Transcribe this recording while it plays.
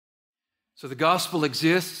So the gospel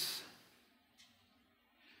exists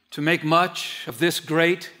to make much of this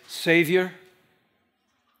great Savior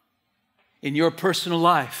in your personal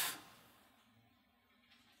life.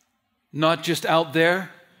 Not just out there,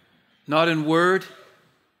 not in word,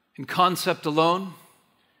 in concept alone,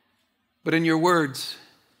 but in your words,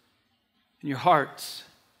 in your hearts,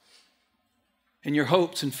 in your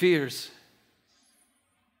hopes and fears.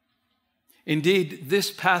 Indeed,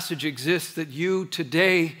 this passage exists that you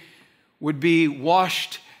today would be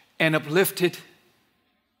washed and uplifted,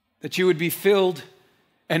 that you would be filled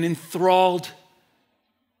and enthralled,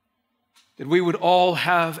 that we would all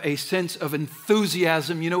have a sense of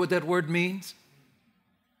enthusiasm. You know what that word means?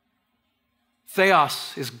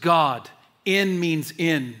 Theos is God. In means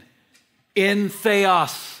in. In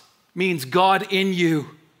theos means God in you.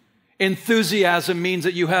 Enthusiasm means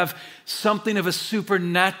that you have something of a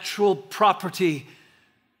supernatural property,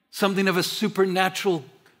 something of a supernatural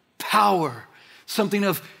power, something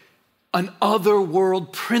of an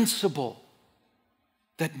otherworld principle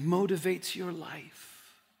that motivates your life.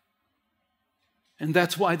 And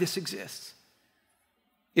that's why this exists.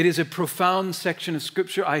 It is a profound section of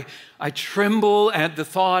Scripture. I tremble at the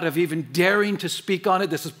thought of even daring to speak on it.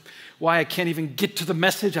 This is why I can't even get to the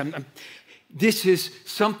message. This is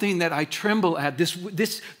something that I tremble at.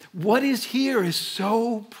 What is here is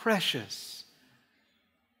so precious.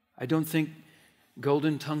 I don't think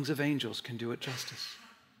golden tongues of angels can do it justice.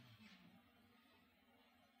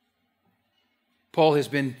 Paul has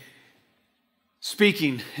been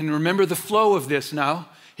speaking, and remember the flow of this now.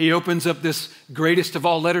 He opens up this greatest of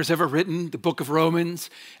all letters ever written, the book of Romans,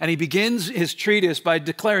 and he begins his treatise by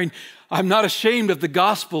declaring, I'm not ashamed of the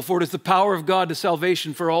gospel, for it is the power of God to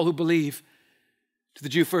salvation for all who believe, to the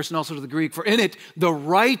Jew first and also to the Greek. For in it, the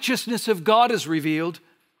righteousness of God is revealed.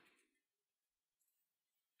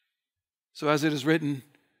 So as it is written,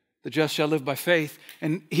 the just shall live by faith.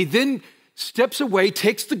 And he then steps away,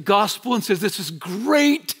 takes the gospel and says, this is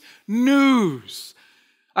great news.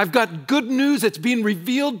 I've got good news that's being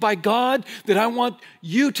revealed by God that I want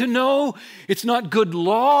you to know. It's not good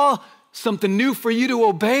law, something new for you to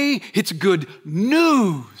obey. It's good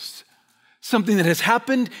news. Something that has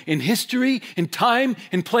happened in history, in time,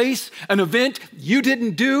 in place, an event you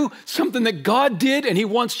didn't do, something that God did, and he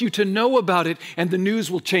wants you to know about it, and the news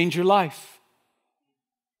will change your life.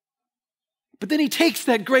 But then he takes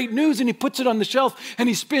that great news and he puts it on the shelf, and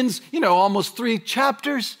he spends, almost 3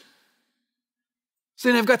 chapters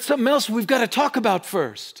saying, I've got something else we've got to talk about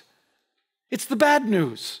first. It's the bad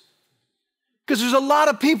news. Because there's a lot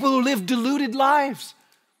of people who live deluded lives.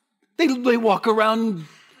 They walk around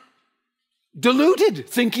deluded,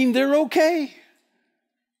 thinking they're okay.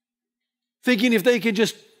 Thinking if they could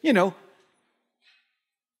just, the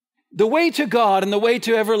way to God and the way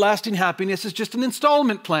to everlasting happiness is just an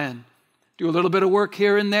installment plan. Do a little bit of work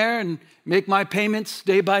here and there and make my payments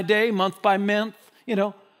day by day, month by month,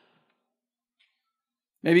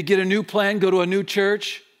 Maybe get a new plan, go to a new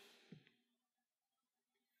church.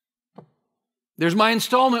 There's my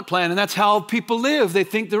installment plan, and that's how people live. They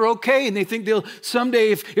think they're okay, and they think they'll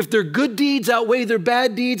someday, if their good deeds outweigh their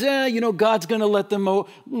bad deeds, God's going to let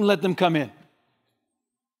them come in.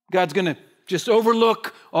 God's going to just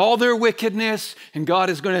overlook all their wickedness, and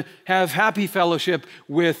God is going to have happy fellowship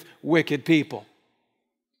with wicked people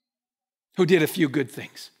who did a few good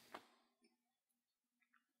things.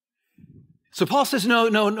 So Paul says,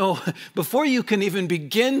 no. Before you can even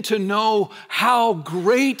begin to know how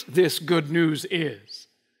great this good news is,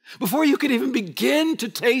 before you can even begin to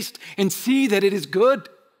taste and see that it is good,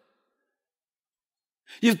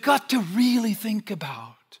 you've got to really think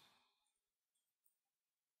about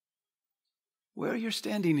where your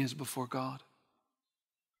standing is before God,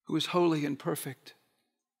 who is holy and perfect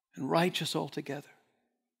and righteous altogether,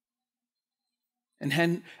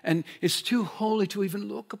 and is too holy to even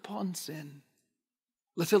look upon sin,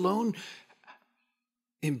 let alone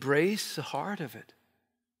embrace the heart of it.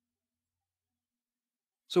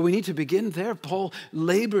 So we need to begin there. Paul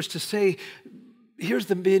labors to say, here's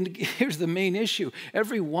the main issue.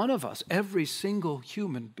 Every one of us, every single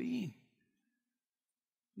human being,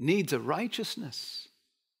 needs a righteousness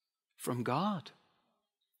from God.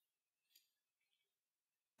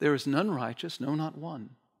 There is none righteous, no, not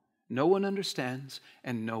one. No one understands,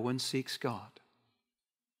 and no one seeks God.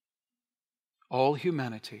 All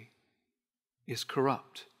humanity is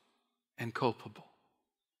corrupt and culpable.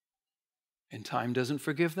 And time doesn't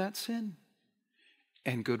forgive that sin.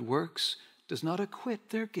 And good works does not acquit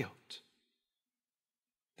their guilt.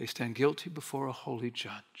 They stand guilty before a holy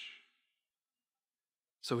judge.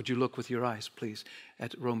 So would you look with your eyes, please,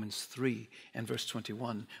 at Romans 3 and verse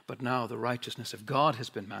 21. But now the righteousness of God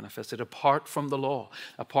has been manifested apart from the law,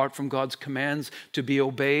 apart from God's commands to be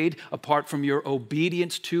obeyed, apart from your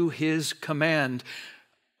obedience to his command.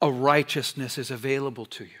 A righteousness is available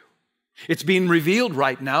to you. It's being revealed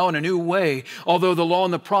right now in a new way. Although the law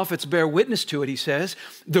and the prophets bear witness to it, he says,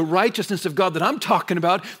 the righteousness of God that I'm talking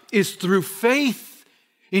about is through faith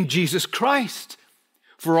in Jesus Christ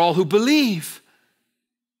for all who believe.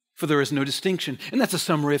 For there is no distinction. And that's a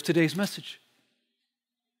summary of today's message.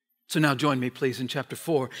 So now join me, please, in chapter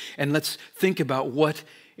 4, and let's think about what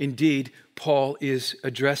indeed Paul is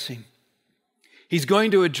addressing. He's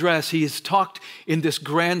going to address, he has talked in this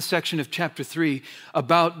grand section of chapter 3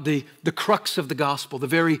 about the crux of the gospel, the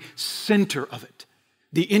very center of it,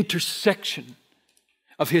 the intersection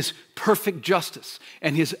of his perfect justice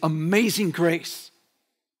and his amazing grace.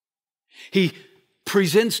 He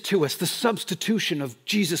presents to us the substitution of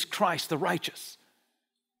Jesus Christ, the righteous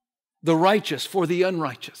for the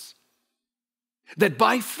unrighteous. That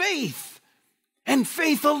by faith and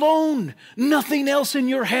faith alone, nothing else in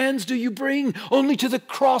your hands do you bring, only to the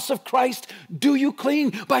cross of Christ do you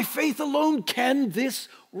cling. By faith alone can this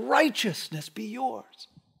righteousness be yours.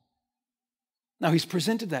 Now he's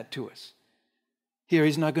presented that to us. Here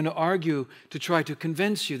he's not going to argue to try to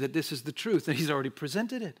convince you that this is the truth, and he's already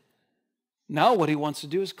presented it. Now what he wants to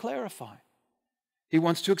do is clarify. He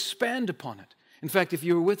wants to expand upon it. In fact, if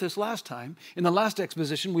you were with us last time, in the last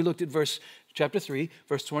exposition, we looked at chapter 3,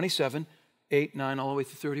 verse 27, 8, 9, all the way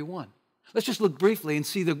through 31. Let's just look briefly and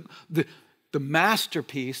see the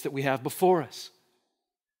masterpiece that we have before us.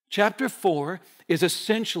 Chapter 4 is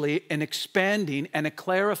essentially an expanding and a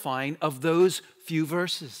clarifying of those few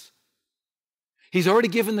verses. He's already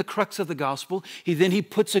given the crux of the gospel. Then he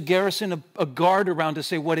puts a garrison, a guard around to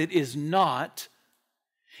say what it is not.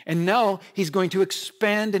 And now he's going to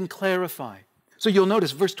expand and clarify. So you'll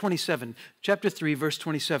notice verse 27, chapter 3, verse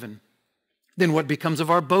 27. Then what becomes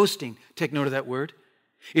of our boasting? Take note of that word.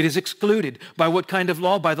 It is excluded. By what kind of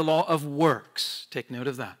law? By the law of works. Take note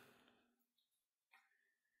of that.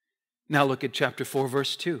 Now look at chapter 4,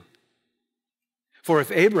 verse 2. For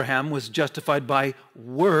if Abraham was justified by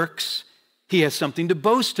works, he has something to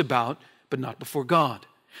boast about, but not before God.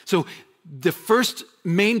 So the first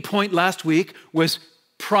main point last week was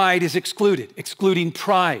pride is excluded, excluding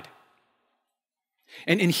pride.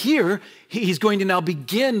 And here, he's going to now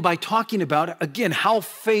begin by talking about, again, how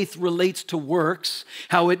faith relates to works,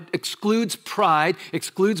 how it excludes pride,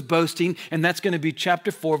 excludes boasting, and that's going to be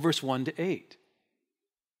chapter 4, verse 1 to 8.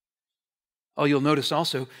 Oh, you'll notice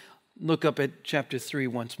also, look up at chapter 3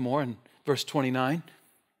 once more in verse 29.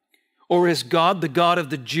 Or is God the God of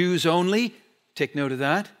the Jews only? Take note of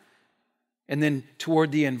that. And then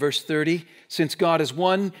toward the end, verse 30, since God is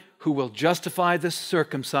one who will justify the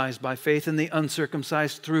circumcised by faith and the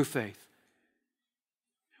uncircumcised through faith.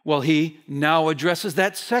 Well, he now addresses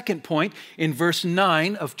that second point in verse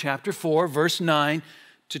 9 of chapter 4, verse 9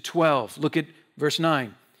 to 12. Look at verse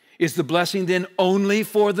 9. Is the blessing then only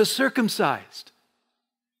for the circumcised?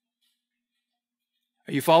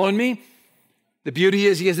 Are you following me? The beauty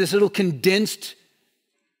is he has this little condensed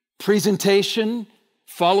presentation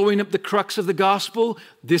following up the crux of the gospel.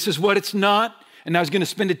 This is what it's not. And now he's going to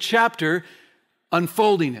spend a chapter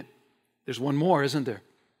unfolding it. There's one more, isn't there?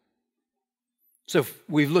 So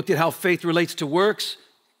we've looked at how faith relates to works.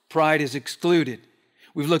 Pride is excluded.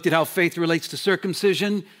 We've looked at how faith relates to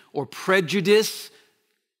circumcision or prejudice,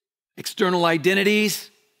 external identities.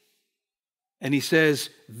 And he says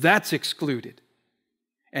that's excluded.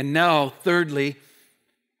 And now, thirdly,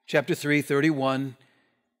 chapter 3, 31,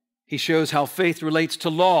 he shows how faith relates to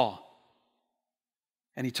law.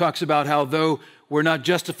 And he talks about how though we're not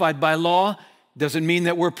justified by law, doesn't mean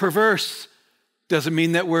that we're perverse, doesn't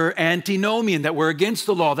mean that we're antinomian, that we're against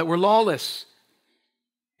the law, that we're lawless.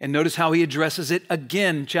 And notice how he addresses it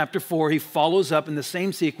again. Chapter 4, he follows up in the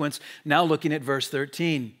same sequence, now looking at verse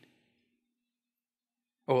 13.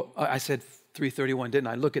 Oh, I said 3:31, didn't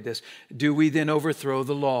I? Look at this. Do we then overthrow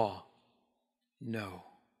the law? No.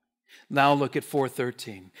 Now look at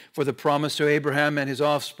 4:13. For the promise to Abraham and his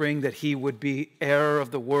offspring that he would be heir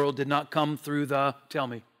of the world did not come through the, tell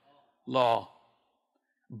me, law,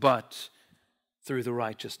 but through the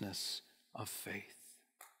righteousness of faith.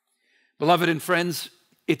 Beloved and friends,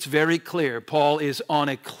 it's very clear. Paul is on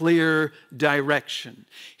a clear direction.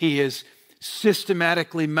 He has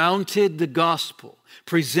systematically mounted the gospel,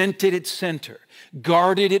 presented its center,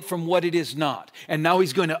 guarded it from what it is not. And now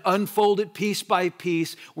he's going to unfold it piece by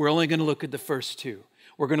piece. We're only going to look at the first two.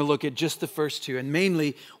 we're going to look at just the first two. And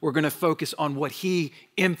mainly, we're going to focus on what he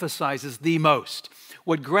emphasizes the most.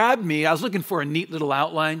 What grabbed me, I was looking for a neat little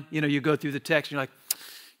outline. You go through the text and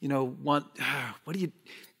you're like, what do you,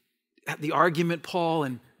 the argument, Paul,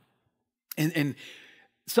 and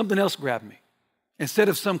something else grabbed me. Instead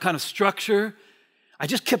of some kind of structure, I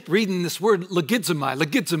just kept reading this word, legizomai,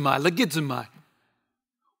 legizomai, legizomai.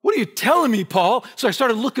 What are you telling me, Paul? So I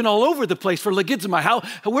started looking all over the place for legizomai.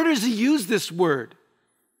 Where does he use this word?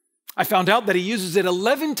 I found out that he uses it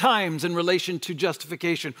 11 times in relation to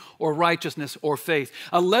justification or righteousness or faith.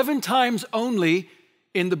 11 times only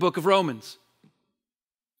in the book of Romans.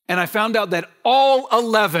 And I found out that all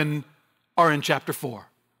 11 are in chapter 4.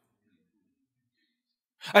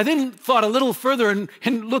 I then thought a little further and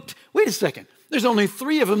looked, wait a second, there's only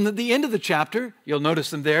 3 of them at the end of the chapter. You'll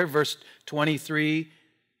notice them there, verse 22,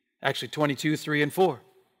 3, and 4,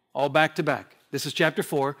 all back to back. This is chapter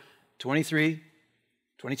 4, 23,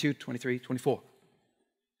 22, 23, 24.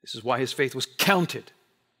 This is why his faith was counted.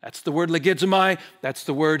 That's the word legizomai, that's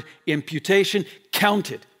the word imputation,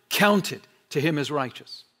 counted to him as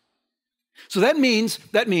righteous. So that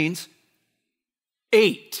means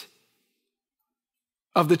 8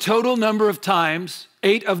 of the total number of times,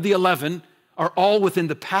 8 of the 11, are all within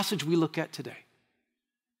the passage we look at today.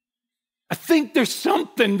 I think there's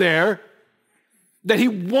something there that he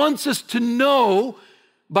wants us to know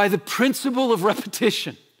by the principle of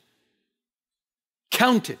repetition.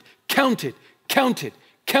 Counted, counted, counted,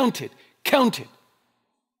 counted, counted.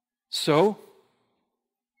 So,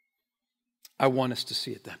 I want us to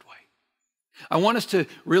see it that way. I want us to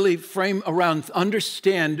really frame around,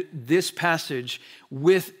 understand this passage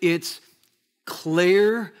with its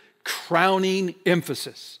clear, crowning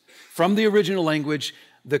emphasis. From the original language,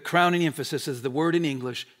 the crowning emphasis is the word in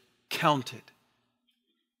English, counted.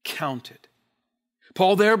 Counted.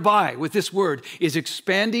 Paul thereby, with this word, is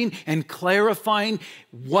expanding and clarifying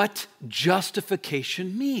what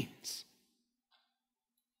justification means.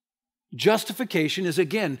 Justification is,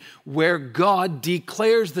 again, where God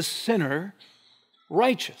declares the sinner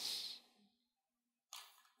righteous.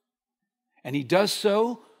 And he does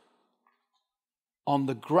so on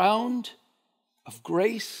the ground of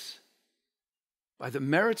grace by the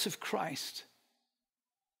merits of Christ.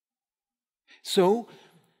 So,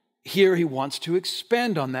 here he wants to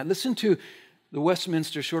expand on that. Listen to the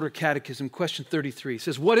Westminster Shorter Catechism, question 33. It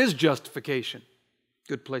says, what is justification?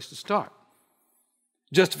 Good place to start.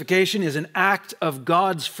 Justification is an act of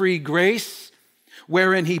God's free grace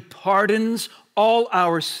wherein he pardons all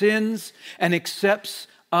our sins and accepts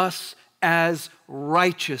us as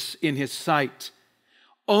righteous in his sight,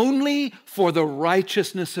 only for the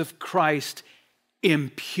righteousness of Christ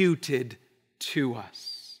imputed to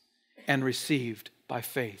us and received by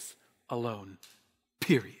faith alone,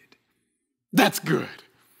 period. That's good.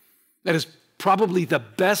 That is probably the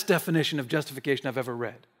best definition of justification I've ever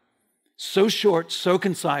read. So short, so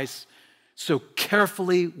concise, so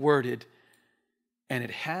carefully worded, and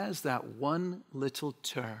it has that one little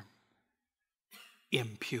term,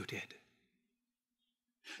 imputed.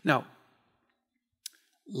 Now,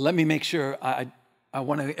 let me make sure I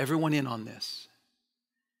want everyone in on this.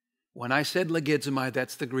 When I said legizomai,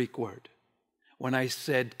 that's the Greek word. When I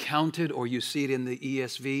said counted, or you see it in the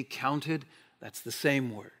ESV, counted, that's the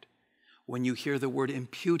same word. When you hear the word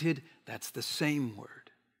imputed, that's the same word.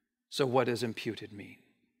 So what does imputed mean?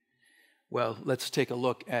 Well, let's take a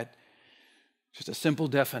look at just a simple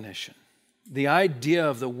definition. The idea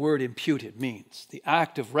of the word imputed means the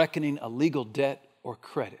act of reckoning a legal debt or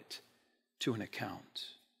credit to an account.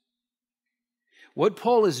 What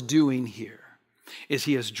Paul is doing here is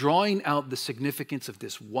he is drawing out the significance of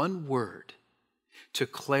this one word to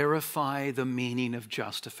clarify the meaning of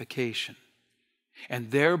justification, and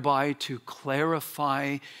thereby to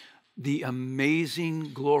clarify the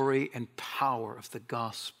amazing glory and power of the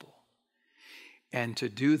gospel, and to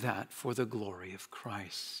do that for the glory of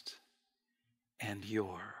Christ and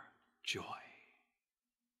your joy.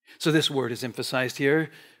 So this word is emphasized here,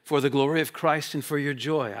 for the glory of Christ and for your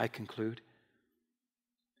joy, I conclude.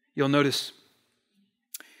 You'll notice,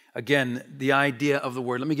 again, the idea of the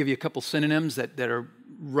word. Let me give you a couple synonyms that are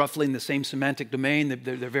roughly in the same semantic domain.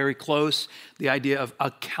 They're very close. The idea of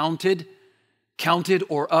accounted, counted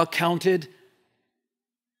or accounted,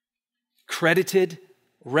 credited,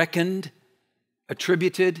 reckoned,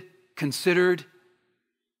 attributed, considered.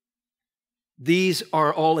 These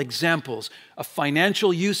are all examples of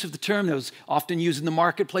financial use of the term that was often used in the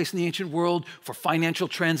marketplace in the ancient world for financial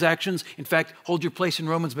transactions. In fact, hold your place in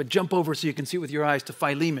Romans, but jump over so you can see with your eyes to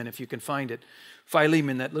Philemon, if you can find it.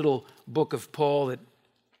 Philemon, that little book of Paul that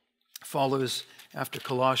follows after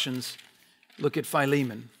Colossians. look at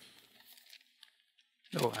Philemon.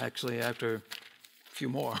 Oh, actually, after a few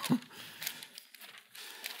more.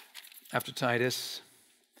 After Titus.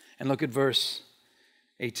 And look at verse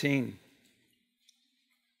 18.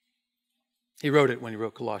 He wrote it when he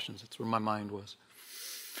wrote Colossians. That's where my mind was.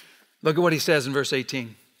 Look at what he says in verse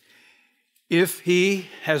 18. If he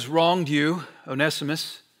has wronged you,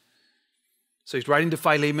 Onesimus, so he's writing to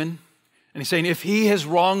Philemon, and he's saying, if he has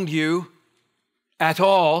wronged you at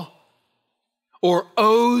all, or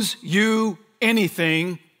owes you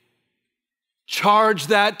anything, charge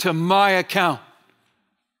that to my account.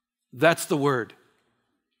 That's the word.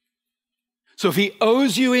 So if he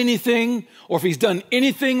owes you anything, or if he's done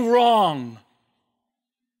anything wrong,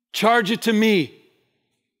 charge it to me.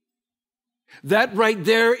 That right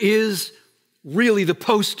there is really the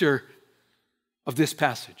poster of this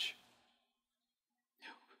passage.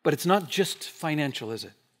 But it's not just financial, is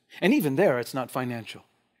it? And even there, it's not financial.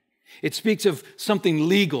 It speaks of something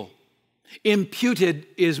legal. Imputed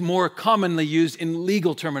is more commonly used in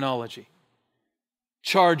legal terminology.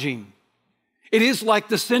 Charging. It is like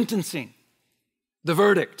the sentencing, the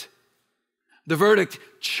verdict. The verdict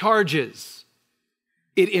charges.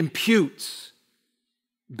 It imputes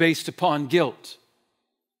based upon guilt.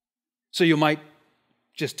 So you might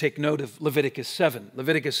just take note of Leviticus 7.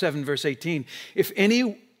 Leviticus 7, verse 18. If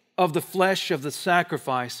any of the flesh of the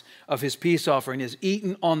sacrifice of his peace offering is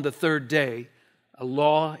eaten on the third day, a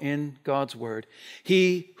law in God's word,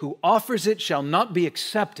 he who offers it shall not be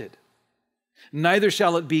accepted, neither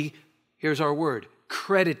shall it be, here's our word,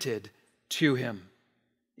 credited to him.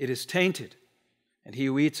 It is tainted, and he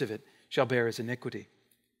who eats of it shall bear his iniquity.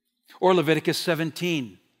 Or Leviticus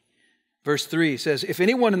 17, verse 3 says, if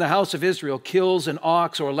anyone in the house of Israel kills an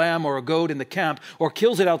ox or a lamb or a goat in the camp, or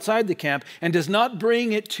kills it outside the camp, and does not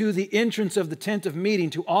bring it to the entrance of the tent of meeting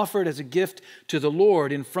to offer it as a gift to the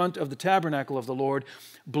Lord in front of the tabernacle of the Lord,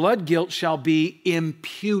 blood guilt shall be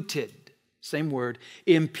imputed. Same word,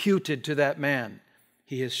 imputed to that man.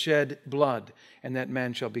 He has shed blood, and that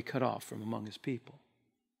man shall be cut off from among his people.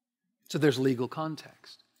 So there's legal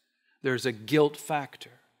context. There's a guilt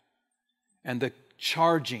factor. And the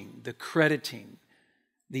charging, the crediting,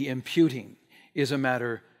 the imputing is a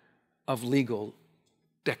matter of legal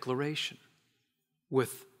declaration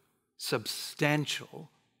with substantial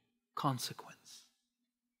consequence.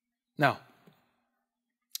 Now,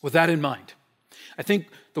 with that in mind, I think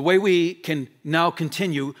the way we can now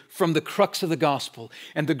continue from the crux of the gospel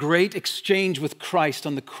and the great exchange with Christ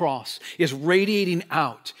on the cross is radiating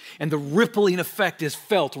out, and the rippling effect is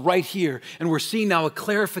felt right here. And we're seeing now a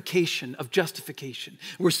clarification of justification.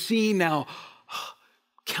 We're seeing now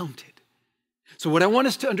counted. So what I want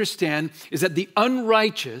us to understand is that the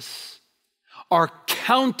unrighteous are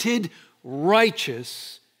counted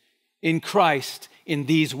righteous in Christ in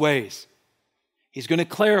these ways. He's going to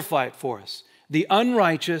clarify it for us. The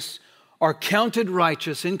unrighteous are counted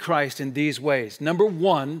righteous in Christ in these ways. Number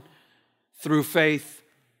one, through faith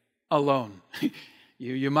alone.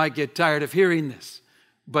 You might get tired of hearing this,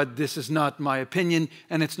 but this is not my opinion,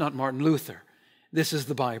 and it's not Martin Luther. This is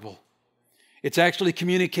the Bible. It's actually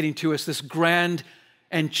communicating to us this grand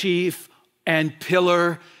and chief and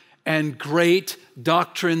pillar and great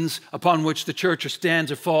doctrines upon which the church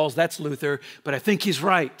stands or falls. That's Luther, but I think he's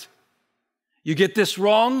right. You get this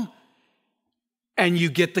wrong, and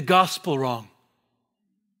you get the gospel wrong.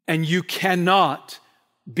 And you cannot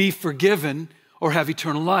be forgiven or have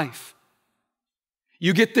eternal life.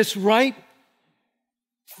 You get this right,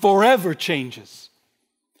 forever changes.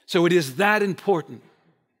 So it is that important.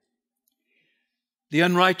 The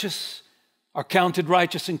unrighteous are counted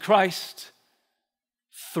righteous in Christ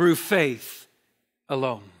through faith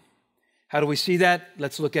alone. How do we see that?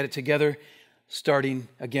 Let's look at it together, starting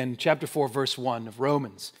again, chapter 4, verse 1 of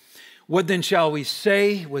Romans. What then shall we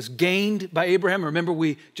say was gained by Abraham? Remember,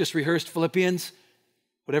 we just rehearsed Philippians.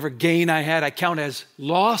 Whatever gain I had, I count as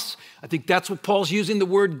loss. I think that's what Paul's using the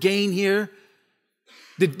word gain here.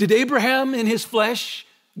 Did Abraham in his flesh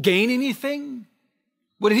gain anything?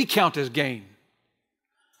 What did he count as gain?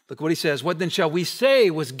 Look what he says. What then shall we say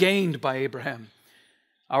was gained by Abraham,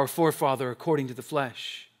 our forefather according to the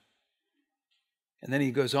flesh? And then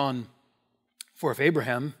he goes on, for if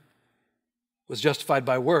Abraham was justified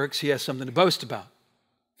by works, he has something to boast about.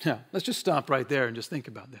 Now, let's just stop right there and just think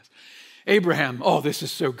about this. Abraham, oh, this is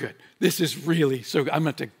so good. This is really so good. I'm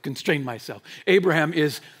going to have to constrain myself. Abraham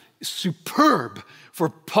is superb for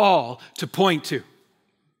Paul to point to.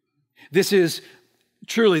 This is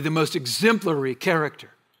truly the most exemplary character.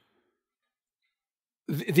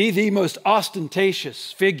 The most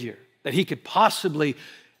ostentatious figure that he could possibly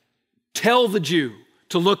tell the Jew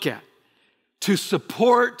to look at, to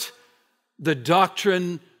support the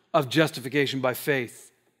doctrine of justification by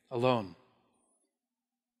faith alone.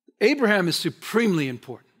 Abraham is supremely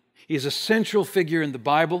important. He is a central figure in the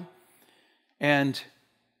Bible, and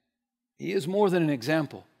he is more than an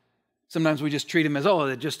example. Sometimes we just treat him as,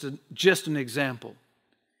 just an example.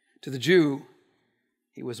 To the Jew,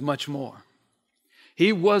 he was much more.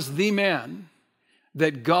 He was the man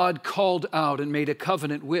that God called out and made a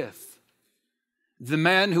covenant with. The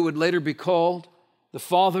man who would later be called the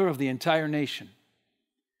father of the entire nation.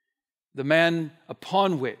 The man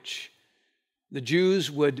upon which the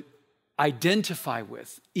Jews would identify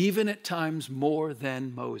with, even at times more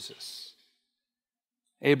than Moses.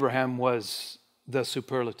 Abraham was the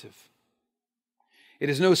superlative. It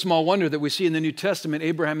is no small wonder that we see in the New Testament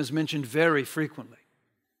Abraham is mentioned very frequently.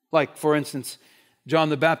 Like, for instance, John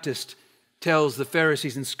the Baptist tells the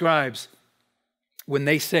Pharisees and scribes when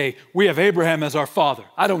they say, "We have Abraham as our father.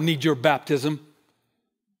 I don't need your baptism."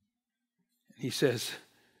 He says,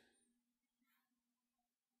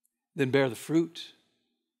 "Then bear the fruit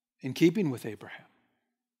in keeping with Abraham."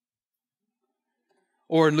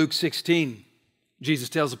 Or in Luke 16, Jesus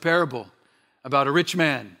tells a parable about a rich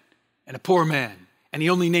man and a poor man, and he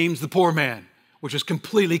only names the poor man, which is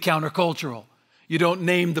completely countercultural. You don't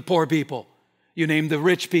name the poor people, you name the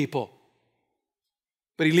rich people.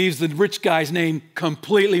 But he leaves the rich guy's name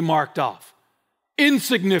completely marked off.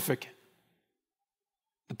 Insignificant.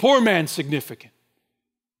 The poor man's significant.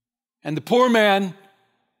 And the poor man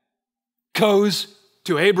goes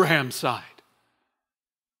to Abraham's side.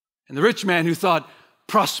 And the rich man who thought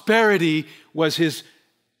prosperity was his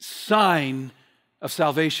sign of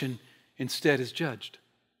salvation instead is judged.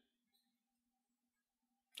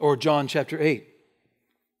 Or John chapter 8.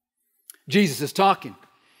 Jesus is talking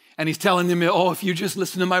and he's telling them, if you just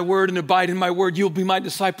listen to my word and abide in my word, you'll be my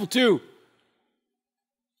disciple too.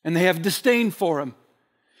 And they have disdain for him.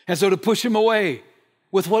 And so to push him away,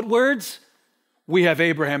 with what words? We have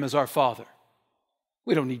Abraham as our father.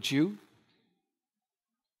 We don't need you.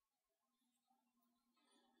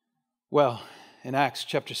 Well, in Acts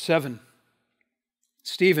chapter 7,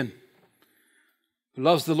 Stephen, who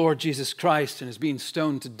loves the Lord Jesus Christ and is being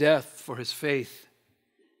stoned to death for his faith,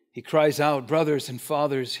 he cries out, "Brothers and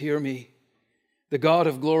fathers, hear me. The God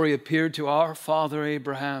of glory appeared to our father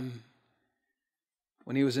Abraham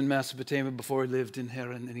when he was in Mesopotamia before he lived in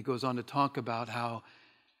Haran." And he goes on to talk about how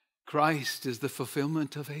Christ is the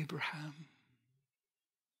fulfillment of Abraham.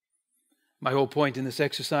 My whole point in this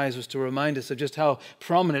exercise was to remind us of just how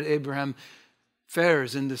prominent Abraham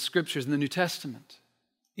fares in the scriptures in the New Testament,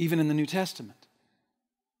 even in the New Testament.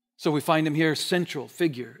 So we find him here, central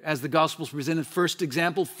figure, as the Gospels presented, first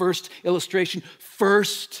example, first illustration,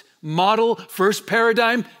 first model, first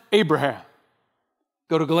paradigm, Abraham.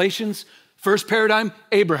 Go to Galatians, first paradigm,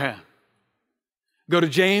 Abraham. Go to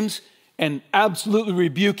James, and absolutely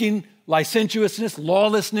rebuking licentiousness,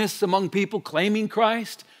 lawlessness among people claiming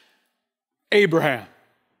Christ, Abraham.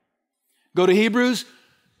 Go to Hebrews,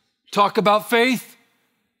 talk about faith,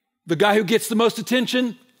 the guy who gets the most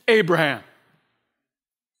attention, Abraham.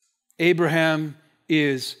 Abraham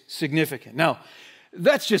is significant. Now,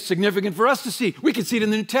 that's just significant for us to see. We can see it in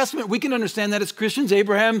the New Testament. We can understand that as Christians.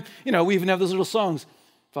 Abraham, we even have those little songs.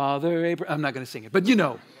 Father Abraham, I'm not going to sing it, but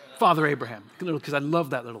Father Abraham, because I love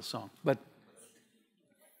that little song. But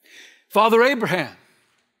Father Abraham.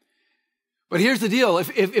 But here's the deal.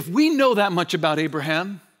 If we know that much about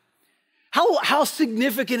Abraham, how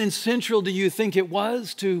significant and central do you think it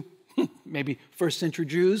was to maybe first century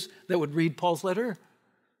Jews that would read Paul's letter?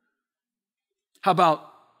 How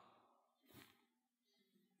about,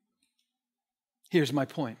 here's my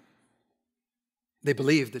point. They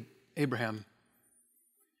believed that Abraham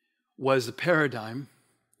was the paradigm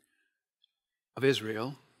of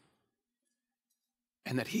Israel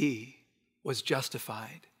and that he was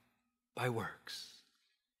justified by works.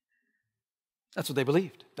 That's what they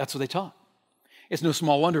believed. That's what they taught. It's no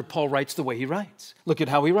small wonder Paul writes the way he writes. Look at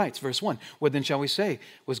how he writes. Verse 1, "What then shall we say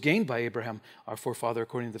was gained by Abraham, our forefather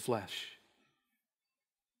according to the flesh?"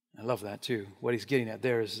 I love that too. What he's getting at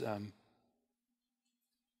there is,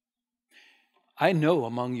 I know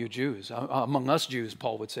among you Jews, among us Jews,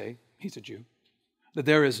 Paul would say, he's a Jew, that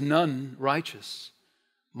there is none righteous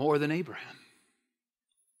more than Abraham.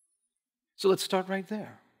 So let's start right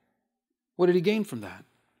there. What did he gain from that?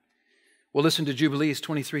 Well, listen to Jubilees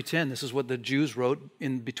 23:10. This is what the Jews wrote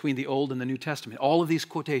in between the Old and the New Testament. All of these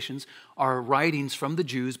quotations are writings from the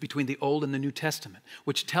Jews between the Old and the New Testament,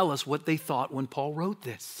 which tell us what they thought when Paul wrote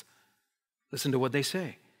this. Listen to what they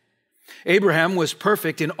say. "Abraham was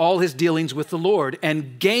perfect in all his dealings with the Lord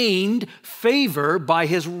and gained favor by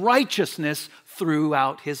his righteousness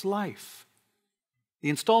throughout his life." The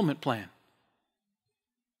installment plan.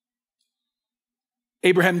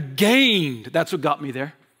 Abraham gained. That's what got me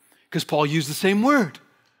there, because Paul used the same word.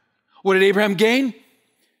 What did Abraham gain?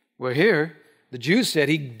 Well, here, the Jews said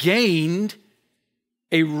he gained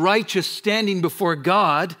a righteous standing before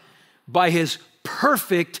God by his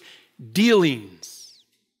perfect dealings.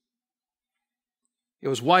 It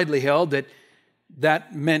was widely held that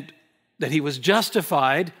that meant that he was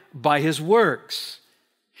justified by his works.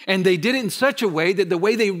 And they did it in such a way that the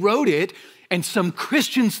way they wrote it, and some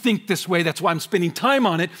Christians think this way, that's why I'm spending time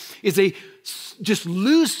on it, is they just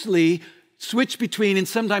loosely switch between and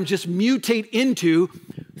sometimes just mutate into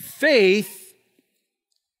faith,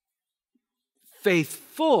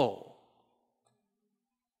 faithful.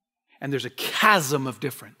 And there's a chasm of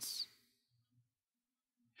difference.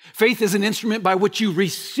 Faith is an instrument by which you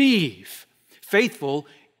receive. Faithful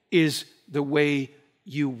is the way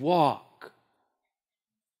you walk.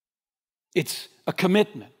 It's a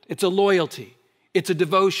commitment. It's a loyalty. It's a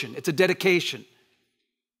devotion. It's a dedication.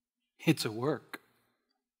 It's a work.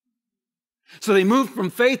 So they moved from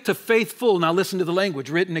faith to faithful. Now listen to the language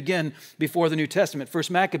written again before the New Testament. 1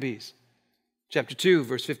 Maccabees, chapter 2,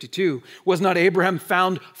 verse 52. Was not Abraham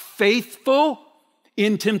found faithful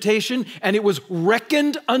in temptation, and it was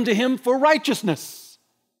reckoned unto him for righteousness?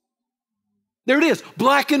 There it is,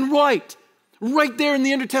 black and white, right there in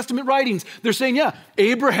the Intertestament writings. They're saying, yeah,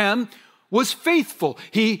 Abraham was faithful.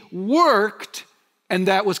 He worked, and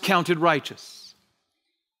that was counted righteous.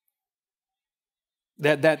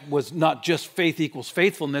 That was not just faith equals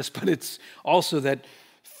faithfulness, but it's also that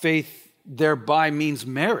faith thereby means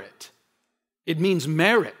merit. It means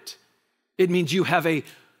merit. It means you have a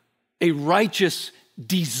righteous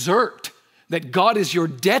desert, that God is your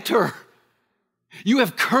debtor. You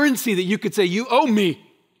have currency that you could say, you owe me.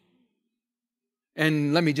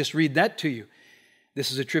 And let me just read that to you.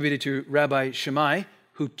 This is attributed to Rabbi Shammai,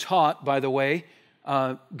 who taught, by the way,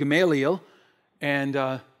 Gamaliel,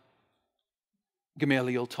 and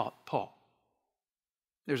Gamaliel taught Paul.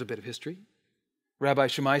 There's a bit of history. Rabbi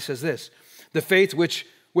Shammai says this: the faith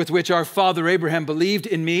with which our father Abraham believed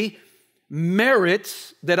in me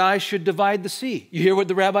merits that I should divide the sea. You hear what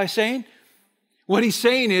the rabbi's saying? What he's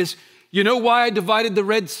saying is, you know why I divided the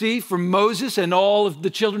Red Sea for Moses and all of the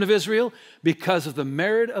children of Israel? Because of the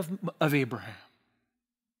merit of Abraham.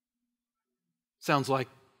 Sounds like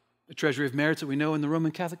the treasury of merits that we know in the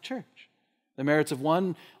Roman Catholic Church. The merits of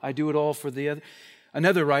one, I do it all for the other.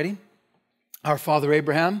 Another writing, our father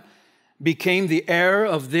Abraham became the heir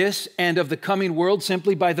of this and of the coming world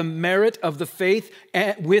simply by the merit of the faith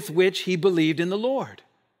with which he believed in the Lord.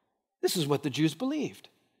 This is what the Jews believed.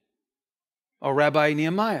 Or Rabbi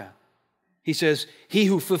Nehemiah, he says, he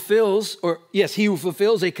who fulfills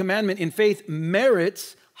a commandment in faith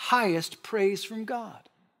merits highest praise from God.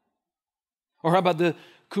 Or how about the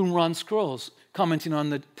Qumran scrolls commenting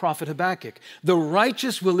on the prophet Habakkuk? The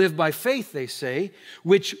righteous will live by faith, they say,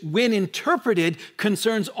 which when interpreted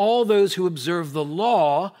concerns all those who observe the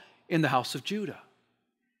law in the house of Judah.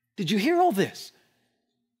 Did you hear all this?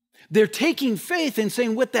 They're taking faith and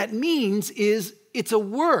saying what that means is it's a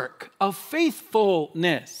work of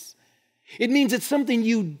faithfulness. It means it's something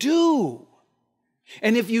you do.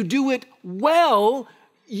 And if you do it well,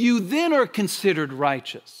 you then are considered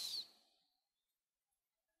righteous.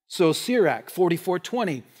 So Sirach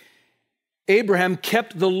 44:20, Abraham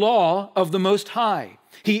kept the law of the Most High.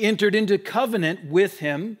 He entered into covenant with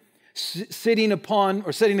him, setting upon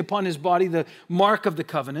his body the mark of the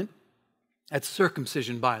covenant. That's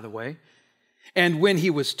circumcision, by the way. And when he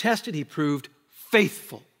was tested, he proved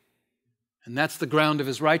faithful. And that's the ground of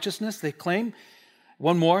his righteousness, they claim.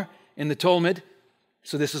 One more in the Talmud.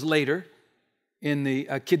 So this is later in the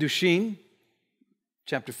Kiddushin.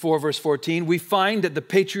 Chapter 4, verse 14, we find that the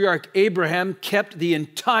patriarch Abraham kept the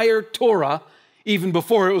entire Torah even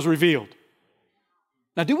before it was revealed.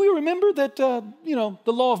 Now, do we remember that,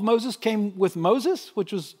 the law of Moses came with Moses,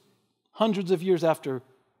 which was hundreds of years after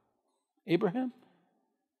Abraham?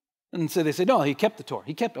 And so they say, no, he kept the Torah.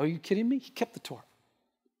 Are you kidding me? He kept the Torah.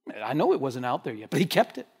 I know it wasn't out there yet, but he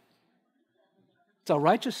kept it. It's all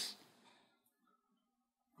righteous.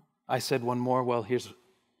 I said one more. Well, here's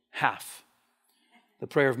half. The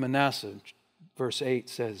prayer of Manasseh, verse 8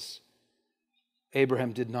 says,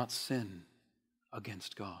 Abraham did not sin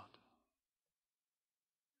against God.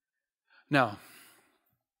 Now,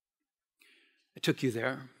 I took you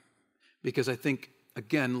there because I think,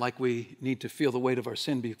 again, like we need to feel the weight of our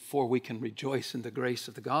sin before we can rejoice in the grace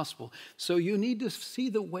of the gospel. So you need to see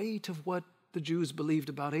the weight of what the Jews believed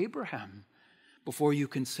about Abraham before you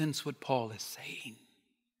can sense what Paul is saying.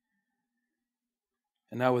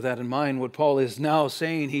 And now with that in mind, what Paul is now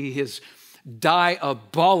saying, he has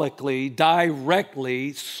diabolically,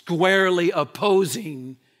 directly, squarely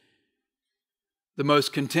opposing the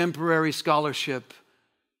most contemporary scholarship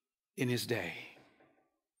in his day.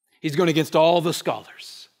 He's going against all the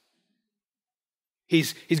scholars.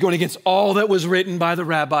 He's going against all that was written by the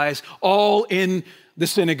rabbis, all in the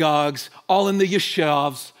synagogues, all in the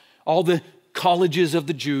yeshivs, all the colleges of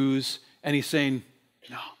the Jews. And he's saying,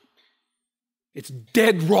 no, it's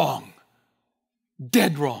dead wrong.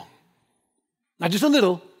 Dead wrong. Not just a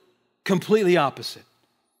little, completely opposite.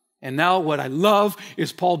 And now what I love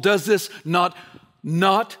is Paul does this not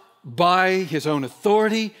by his own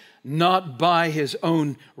authority, not by his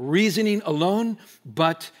own reasoning alone,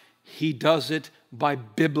 but he does it by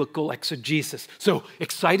biblical exegesis. So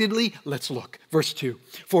excitedly, let's look. Verse 2.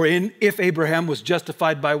 For if Abraham was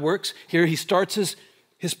justified by works, here he starts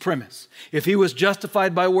his premise. If he was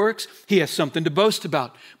justified by works, he has something to boast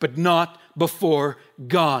about, but not before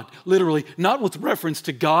God. Literally, not with reference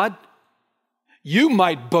to God. You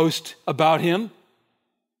might boast about him.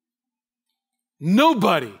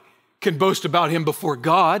 Nobody can boast about him before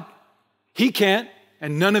God. He can't,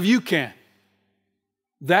 and none of you can.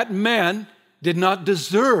 That man did not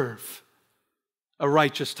deserve a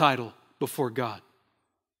righteous title before God.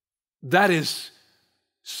 That is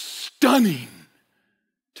stunning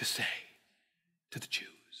to say to the Jews.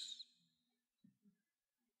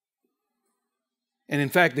 And in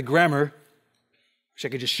fact, the grammar, wish I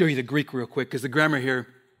could just show you the Greek real quick, because the grammar here,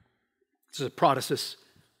 this is a protasis,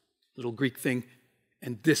 little Greek thing,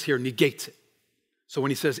 and this here negates it. So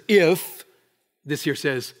when he says if, this here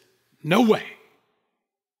says no way.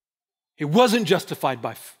 He wasn't justified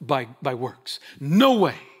by works. No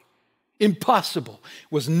way. Impossible.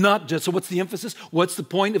 Was not just. So what's the emphasis? What's the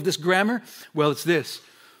point of this grammar? Well, it's this.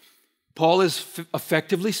 Paul is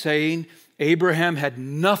effectively saying Abraham had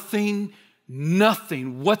nothing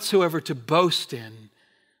whatsoever to boast in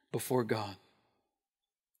before God.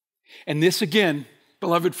 And this again,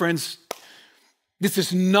 beloved friends, this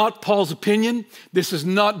is not Paul's opinion. This is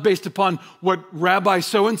not based upon what Rabbi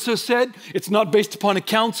so-and-so said. It's not based upon a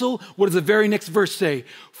council. What does the very next verse say?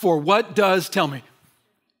 For what does, tell me,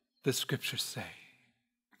 the scriptures say?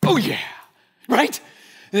 Oh yeah, right?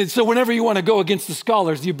 And so whenever you want to go against the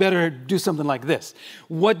scholars, you better do something like this.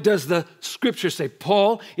 What does the scripture say?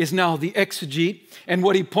 Paul is now the exegete, and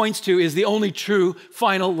what he points to is the only true,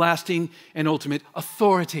 final, lasting, and ultimate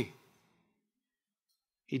authority.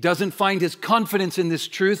 He doesn't find his confidence in this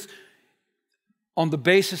truth on the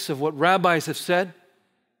basis of what rabbis have said,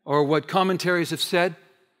 or what commentaries have said,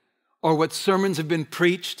 or what sermons have been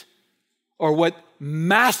preached, or what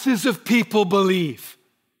masses of people believe.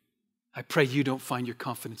 I pray you don't find your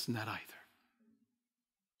confidence in that either.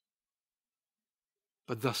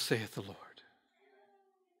 But thus saith the Lord.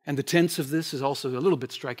 And the tense of this is also a little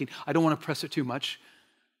bit striking. I don't want to press it too much,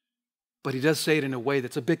 but he does say it in a way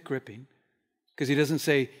that's a bit gripping. Because he doesn't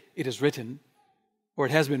say it is written or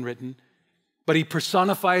it has been written, but he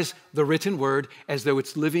personifies the written word as though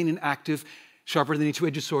it's living and active, sharper than a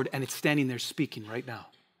two-edged sword, and it's standing there speaking right now.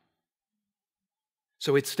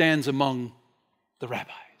 So it stands among the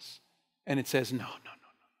rabbis, and it says, no.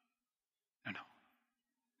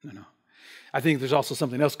 I think there's also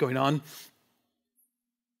something else going on.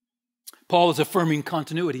 Paul is affirming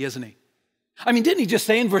continuity, isn't he? I mean, didn't he just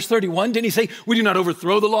say in verse 31, didn't he say, we do not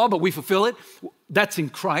overthrow the law, but we fulfill it? That's in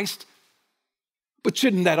Christ. But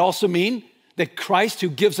shouldn't that also mean that Christ who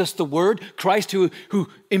gives us the word, Christ who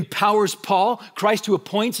empowers Paul, Christ who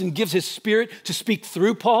appoints and gives his spirit to speak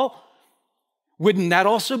through Paul, wouldn't that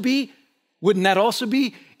also be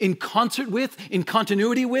in concert with, in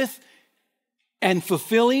continuity with, and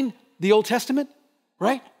fulfilling the Old Testament,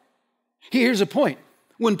 right? Here's a point.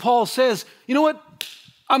 When Paul says, you know what?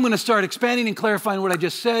 I'm going to start expanding and clarifying what I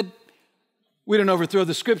just said. We don't overthrow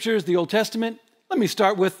the scriptures, the Old Testament. Let me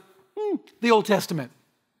start with the Old Testament.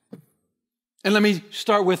 And let me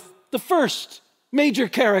start with the first major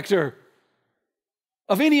character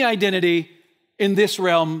of any identity in this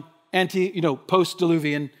realm,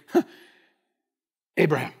 post-Diluvian,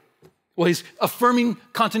 Abraham. Well, he's affirming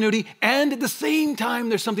continuity, and at the same time,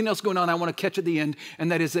 there's something else going on I want to catch at the end,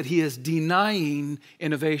 and that is that he is denying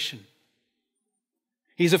innovation.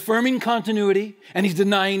 He's affirming continuity, and he's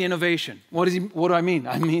denying innovation. What do I mean?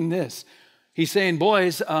 I mean this. He's saying,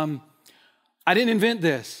 boys, I didn't invent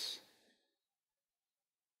this.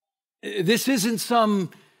 This isn't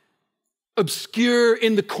some obscure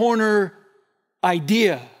in the corner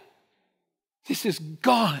idea. This is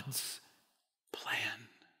God's plan.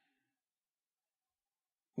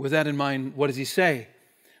 With that in mind, what does he say?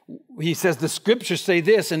 he says the scriptures say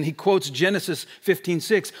this, and he quotes Genesis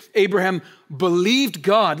 15:6. Abraham believed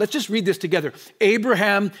God. Let's just read this together.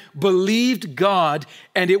 Abraham believed God,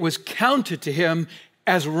 and it was counted to him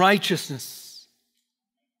as righteousness.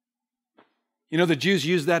 You know, the Jews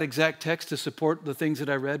used that exact text to support the things that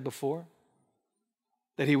I read before.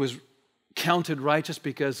 That he was counted righteous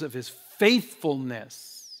because of his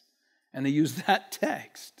faithfulness. And they used that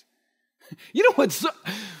text. You know what's...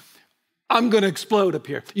 I'm going to explode up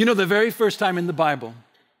here. You know, the very first time in the Bible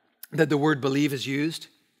that the word believe is used,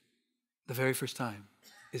 the very first time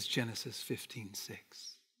is Genesis 15:6.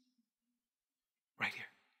 Right here.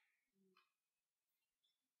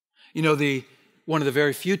 You know, one of the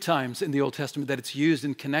very few times in the Old Testament that it's used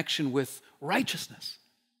in connection with righteousness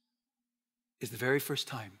is the very first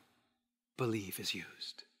time believe is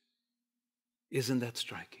used. Isn't that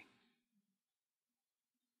striking?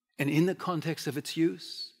 And in the context of its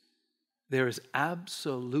use, there is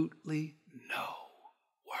absolutely no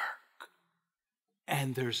work,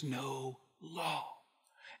 and there's no law,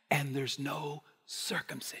 and there's no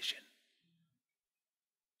circumcision,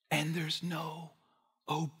 and there's no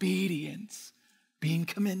obedience being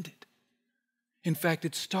commended. In fact,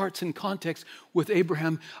 it starts in context with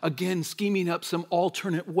Abraham, again, scheming up some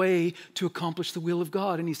alternate way to accomplish the will of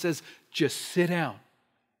God. And he says, just sit down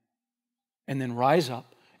and then rise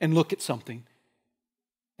up and look at something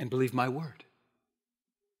and believe my word.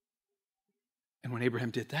 And when Abraham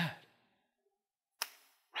did that,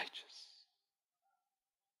 righteous.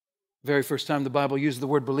 Very first time the Bible uses the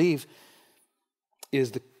word believe is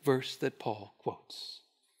the verse that Paul quotes.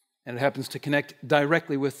 And it happens to connect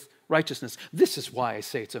directly with righteousness. This is why I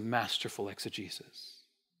say it's a masterful exegesis.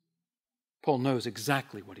 Paul knows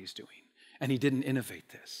exactly what he's doing, and he didn't innovate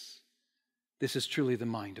this. This is truly the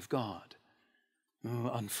mind of God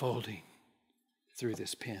unfolding through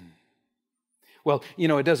this pen. Well, you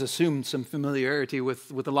know, it does assume some familiarity with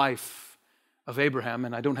the life of Abraham,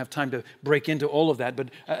 and I don't have time to break into all of that, but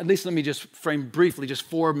at least let me just frame briefly just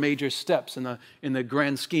 4 major steps in the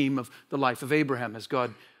grand scheme of the life of Abraham as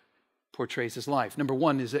God portrays his life. Number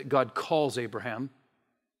 1 is that God calls Abraham.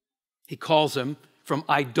 He calls him from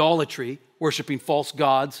idolatry, worshiping false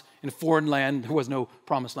gods in a foreign land. There was no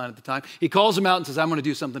promised land at the time. He calls him out and says, I'm going to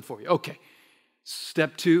do something for you. Okay.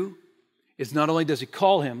 Step 2 is not only does he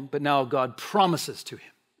call him, but now God promises to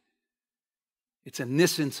him. It's in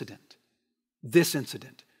this incident,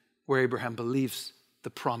 where Abraham believes the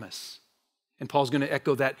promise. And Paul's going to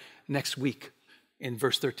echo that next week in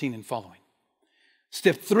verse 13 and following.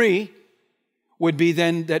 Step 3 would be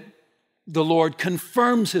then that the Lord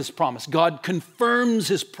confirms his promise. God confirms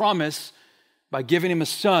his promise by giving him a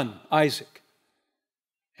son, Isaac.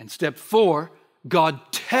 And step 4, God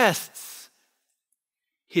tests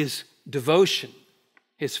his devotion,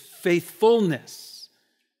 his faithfulness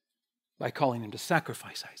by calling him to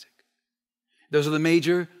sacrifice Isaac. Those are the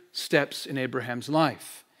major steps in Abraham's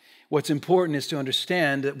life. What's important is to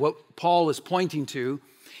understand that what Paul is pointing to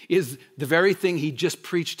is the very thing he just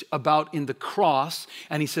preached about in the cross.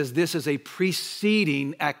 And he says this is a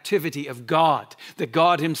preceding activity of God, that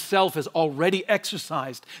God himself has already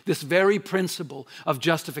exercised this very principle of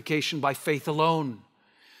justification by faith alone.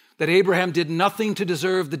 That Abraham did nothing to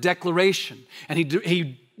deserve the declaration, and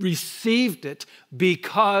he received it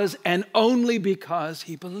because and only because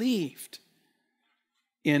he believed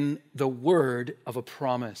in the word of a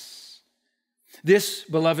promise. This,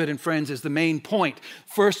 beloved and friends, is the main point.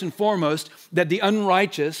 First and foremost, that the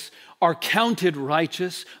unrighteous are counted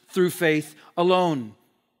righteous through faith alone.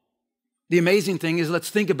 The amazing thing is, let's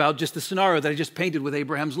think about just the scenario that I just painted with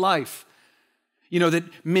Abraham's life. You know that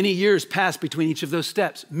many years passed between each of those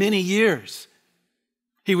steps. Many years.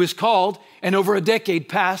 He was called, and over a decade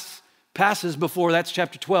passes before, that's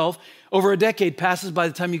chapter 12. Over a decade passes by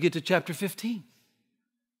the time you get to chapter 15.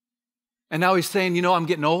 And now he's saying, you know, I'm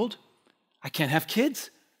getting old. I can't have kids.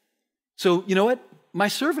 So, you know what? My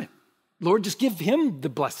servant, Lord, just give him the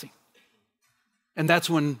blessing. And that's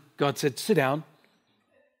when God said, sit down,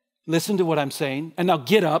 listen to what I'm saying, and now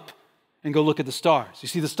get up and go look at the stars. You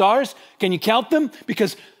see the stars? Can you count them?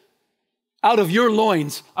 Because out of your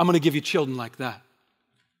loins, I'm going to give you children like that.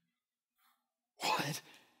 What?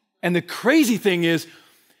 And the crazy thing is,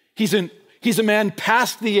 he's a man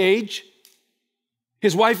past the age.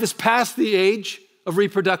 His wife is past the age of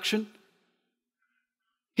reproduction.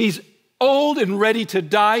 He's old and ready to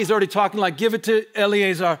die. He's already talking like, give it to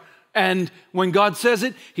Eliezer. And when God says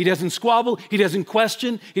it, he doesn't squabble. He doesn't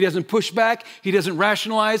question. He doesn't push back. He doesn't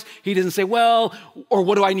rationalize. He doesn't say, well, or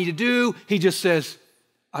what do I need to do? He just says,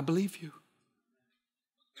 I believe you.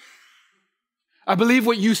 I believe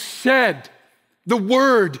what you said. The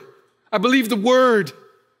word. I believe the word.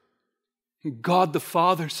 God the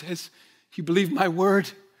Father says, you believe my word?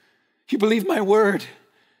 You believe my word?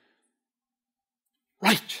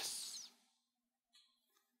 Righteous.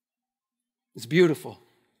 It's beautiful.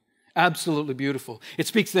 Absolutely beautiful. It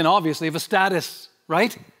speaks then obviously of a status,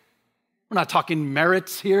 right? We're not talking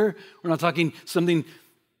merits here. We're not talking something.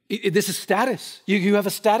 This is status. You have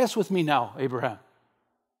a status with me now, Abraham.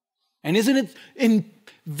 And isn't it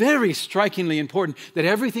very strikingly important that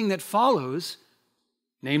everything that follows,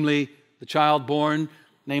 namely the child born,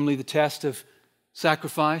 namely the test of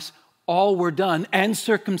sacrifice, all were done, and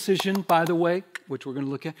circumcision, by the way, which we're going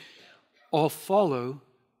to look at, all follow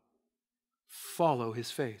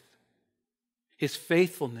his faith. His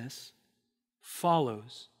faithfulness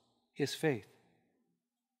follows his faith.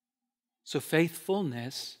 So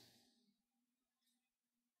faithfulness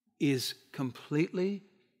is completely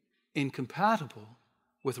incompatible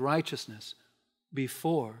with righteousness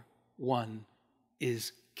before one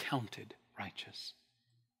is counted righteous.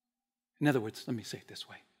 In other words, let me say it this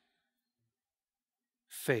way.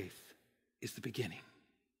 Faith is the beginning.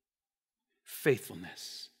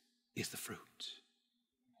 Faithfulness is the fruit.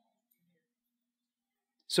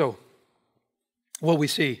 So, what we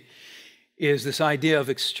see is this idea of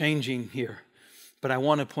exchanging here. But I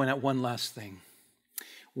want to point out one last thing.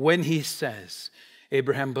 When he says,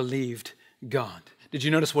 Abraham believed God, did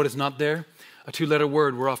you notice what is not there? A two-letter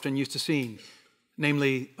word we're often used to seeing,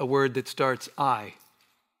 namely a word that starts I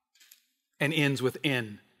and ends with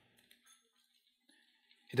in.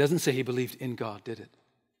 It doesn't say he believed in God, did it?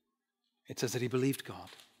 It says that he believed God.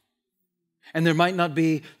 And there might not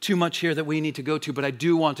be too much here that we need to go to, but I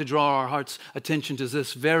do want to draw our heart's attention to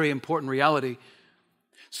this very important reality.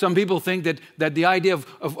 Some people think that the idea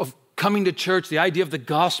of coming to church, the idea of the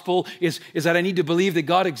gospel is that I need to believe that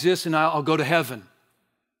God exists and I'll go to heaven.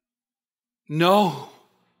 No.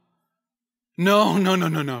 No,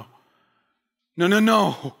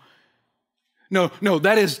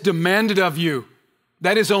 that is demanded of you.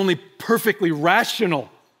 That is only perfectly rational.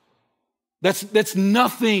 That's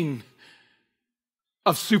nothing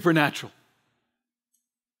of supernatural.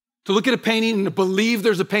 To look at a painting and to believe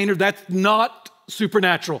there's a painter, that's not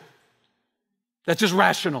supernatural. That's just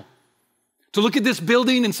rational. To look at this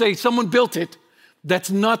building and say someone built it, that's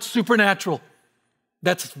not supernatural.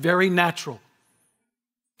 That's very natural.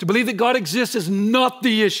 To believe that God exists is not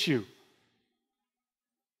the issue.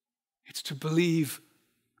 It's to believe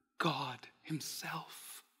God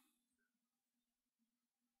himself.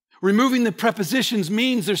 Removing the prepositions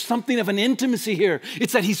means there's something of an intimacy here.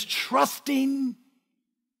 It's that he's trusting.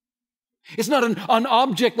 It's not an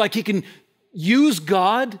object like he can use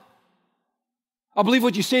God. I'll believe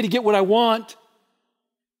what you say to get what I want.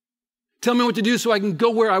 Tell me what to do so I can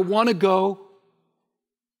go where I want to go.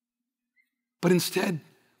 But instead,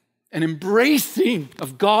 an embracing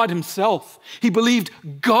of God himself. He believed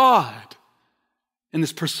God. And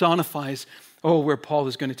this personifies, where Paul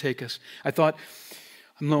is going to take us. I thought,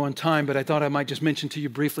 I'm low on time, but I thought I might just mention to you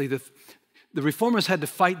briefly that the Reformers had to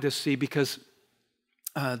fight this, because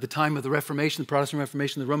the time of the Reformation, the Protestant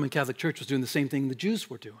Reformation, the Roman Catholic Church was doing the same thing the Jews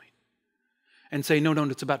were doing. And say, no,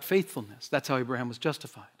 it's about faithfulness. That's how Abraham was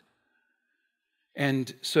justified.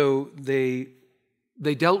 And so they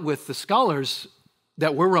dealt with the scholars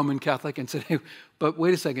that were Roman Catholic and said, hey, but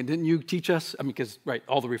wait a second, didn't you teach us? I mean, because, right,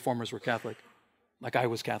 all the Reformers were Catholic, like I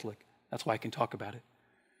was Catholic. That's why I can talk about it.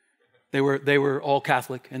 They were all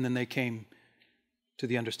Catholic, and then they came to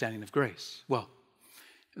the understanding of grace. Well,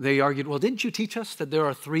 they argued, well, didn't you teach us that there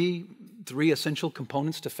are three essential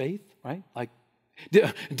components to faith, right? Like,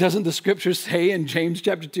 doesn't the scripture say in James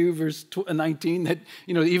chapter 2, verse 19 that,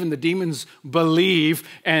 even the demons believe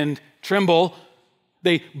and tremble?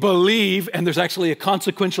 They believe, and there's actually a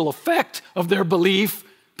consequential effect of their belief,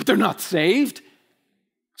 but they're not saved.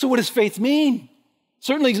 So what does faith mean?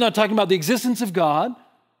 Certainly he's not talking about the existence of God.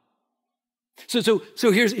 So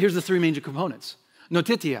here's the three major components.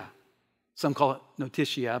 Notitia. Some call it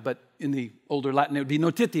notitia, but in the older Latin it would be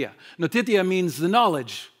notitia. Notitia means the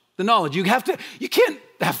knowledge. The knowledge. You can't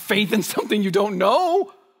have faith in something you don't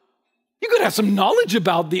know. You could have some knowledge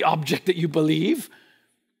about the object that you believe.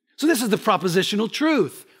 So this is the propositional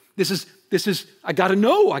truth. This is I got to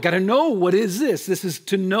know. What is this? This is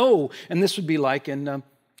to know. And this would be like in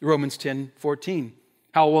Romans 10:14.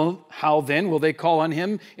 How then will they call on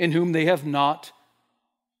him in whom they have not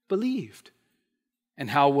believed? And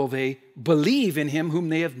how will they believe in him whom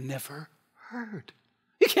they have never heard?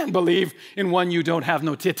 You can't believe in one you don't have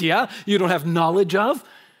notitia, you don't have knowledge of.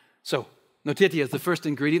 So notitia is the first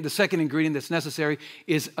ingredient. The second ingredient that's necessary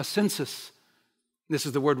is a sensus. This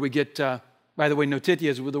is the word we get, by the way, notitia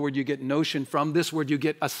is the word you get notion from. This word you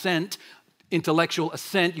get assent. intellectual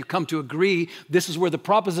assent. You come to agree. This is where the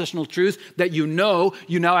propositional truth that you know,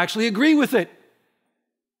 you now actually agree with it.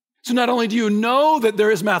 So not only do you know that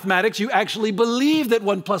there is mathematics, you actually believe that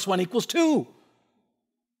 1 + 1 = 2.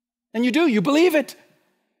 And you do, you believe it.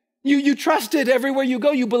 You trust it everywhere you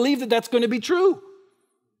go. You believe that that's going to be true.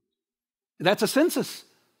 That's a census,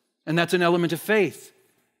 and that's an element of faith.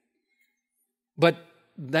 But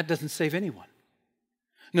that doesn't save anyone.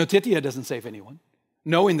 Notitia doesn't save anyone.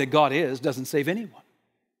 Knowing that God is doesn't save anyone.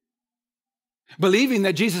 Believing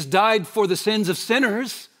that Jesus died for the sins of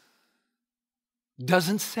sinners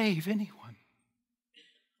doesn't save anyone.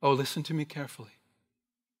 Oh, listen to me carefully.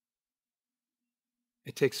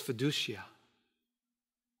 It takes fiducia.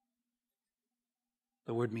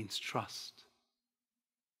 The word means trust.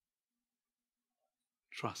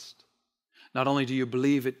 Trust. Not only do you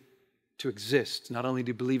believe it to exist, not only do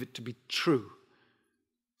you believe it to be true,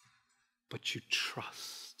 but you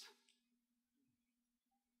trust.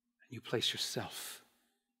 And you place yourself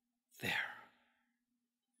there.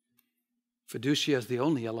 Fiducia is the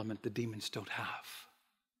only element the demons don't have.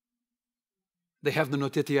 They have the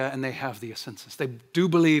notitia and they have the assensus. They do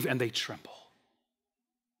believe and they tremble.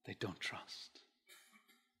 They don't trust.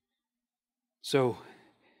 So,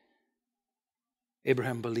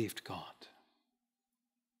 Abraham believed God.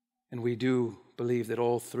 And we do believe that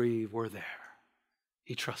all three were there.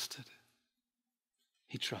 He trusted.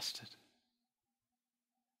 He trusted.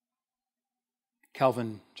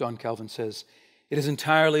 John Calvin says, it is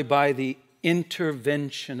entirely by the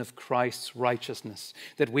intervention of Christ's righteousness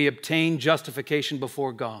that we obtain justification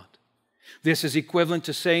before God. This is equivalent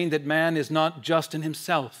to saying that man is not just in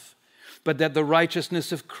himself, but that the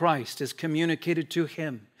righteousness of Christ is communicated to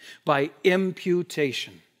him by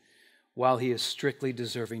imputation while he is strictly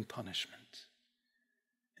deserving punishment.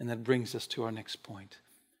 And that brings us to our next point.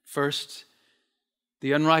 First,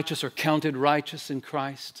 the unrighteous are counted righteous in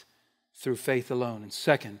Christ through faith alone. And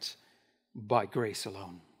second, by grace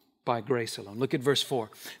alone. By grace alone. Look at verse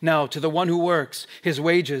 4. Now, to the one who works, his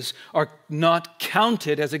wages are not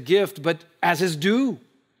counted as a gift, but as his due.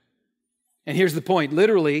 And here's the point.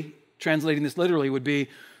 Literally, translating this literally would be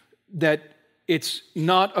that it's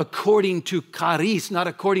not according to charis, not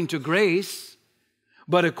according to grace,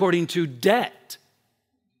 but according to debt.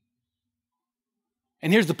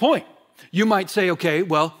 And here's the point. You might say, okay,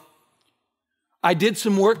 well, I did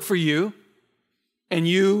some work for you, and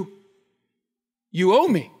you owe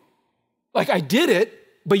me. Like I did it,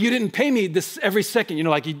 but you didn't pay me this every second. You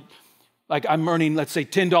know, like I'm earning, let's say,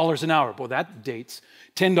 $10 an hour. Boy, that dates.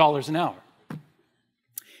 $10 an hour.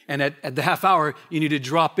 And at the half hour, you need to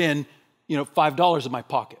drop in, $5 in my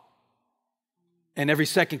pocket. And every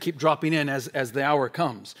second keep dropping in as the hour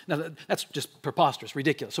comes. Now, that's just preposterous,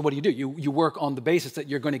 ridiculous. So what do? You work on the basis that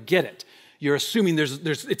you're going to get it. You're assuming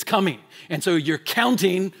it's coming. And so you're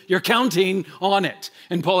counting on it.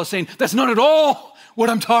 And Paul is saying, that's not at all what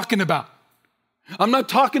I'm talking about. I'm not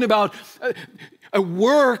talking about a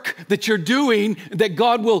work that you're doing that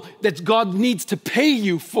God needs to pay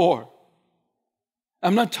you for.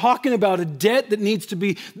 I'm not talking about a debt that needs to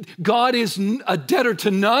be, God is a debtor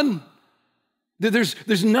to none.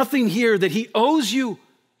 There's nothing here that he owes you.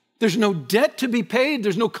 There's no debt to be paid.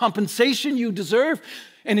 There's no compensation you deserve.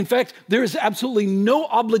 And in fact, there is absolutely no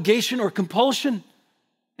obligation or compulsion,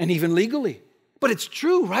 and even legally. But it's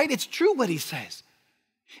true, right? It's true what he says.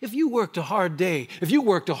 If you worked a hard day, if you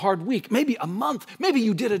worked a hard week, maybe a month, maybe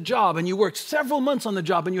you did a job and you worked several months on the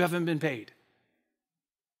job and you haven't been paid,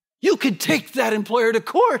 you could take that employer to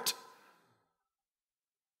court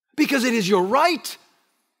because it is your right.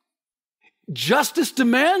 Justice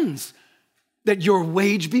demands that your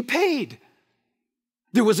wage be paid.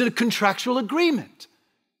 There was a contractual agreement.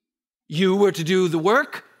 You were to do the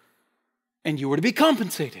work and you were to be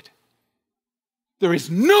compensated. There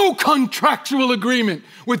is no contractual agreement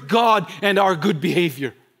with God and our good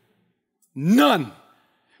behavior. None.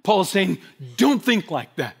 Paul is saying, don't think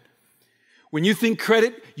like that. When you think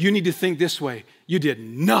credit, you need to think this way. You did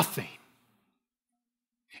nothing.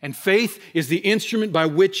 And faith is the instrument by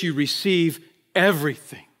which you receive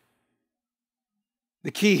everything.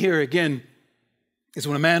 The key here, again, is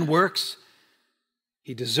when a man works,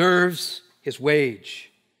 he deserves his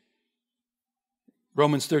wage.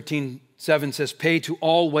 Romans 13:7 says, pay to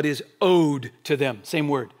all what is owed to them. Same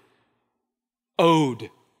word. Owed.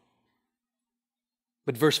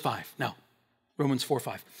 But verse 5, now, Romans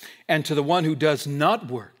 4:5. And to the one who does not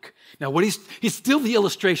work. Now, he's still the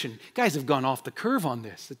illustration. Guys have gone off the curve on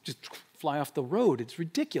this. It just fly off the road. It's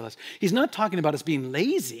ridiculous. He's not talking about us being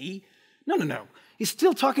lazy. No. He's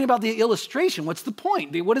still talking about the illustration. What's the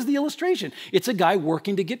point? What is the illustration? It's a guy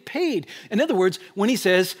working to get paid. In other words, when he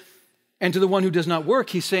says, And to the one who does not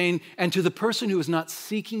work, he's saying, and to the person who is not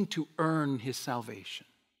seeking to earn his salvation.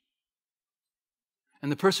 And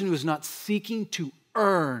the person who is not seeking to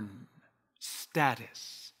earn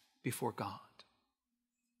status before God.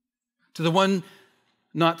 To the one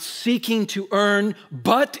not seeking to earn,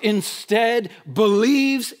 but instead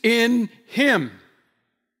believes in him.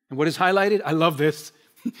 And what is highlighted? I love this.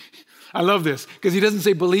 I love this, because he doesn't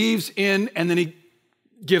say believes in and then he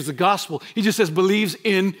gives the gospel. He just says believes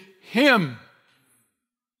in him.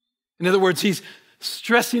 In other words, he's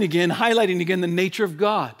stressing again, highlighting again the nature of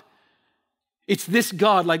God. It's this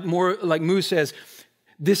God, like Moo says,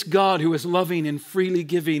 this God who is loving and freely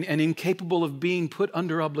giving and incapable of being put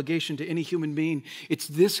under obligation to any human being. It's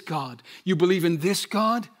this God. You believe in this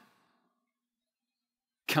God?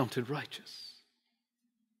 Counted righteous.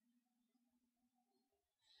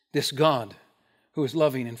 This God who is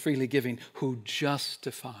loving and freely giving, who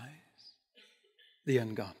justifies the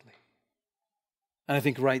ungodly. And I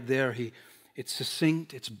think right there, it's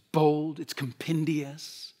succinct, it's bold, it's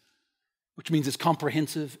compendious, which means it's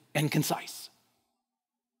comprehensive and concise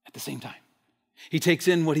at the same time. He takes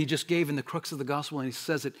in what he just gave in the crux of the gospel and he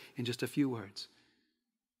says it in just a few words.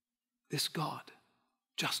 This God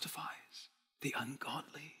justifies the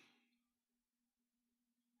ungodly.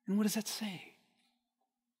 And what does that say?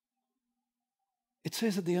 It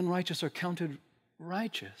says that the unrighteous are counted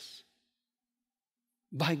righteous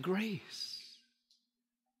by grace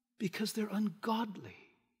because they're ungodly.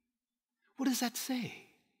 What does that say?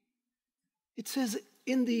 It says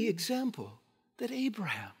in the example that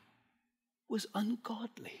Abraham was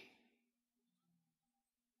ungodly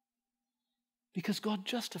because God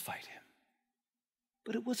justified him.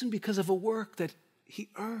 But it wasn't because of a work that he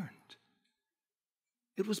earned.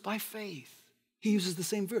 It was by faith. He uses the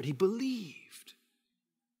same word. He believed.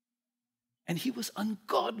 And he was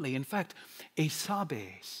ungodly. In fact,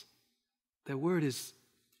 esabes, the word is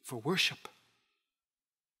for worship.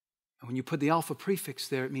 And when you put the alpha prefix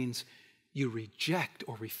there, it means you reject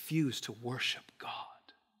or refuse to worship God.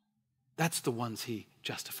 That's the ones he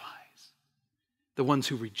justifies. The ones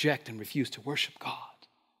who reject and refuse to worship God.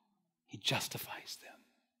 He justifies them.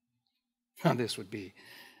 Now, this would be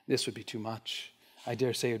too much. I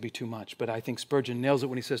dare say it would be too much, but I think Spurgeon nails it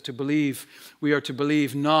when he says to believe, we are to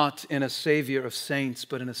believe not in a Savior of saints,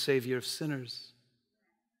 but in a Savior of sinners.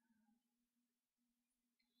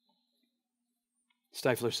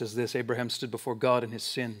 Stifler says this, Abraham stood before God in his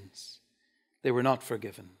sins. They were not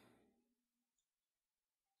forgiven.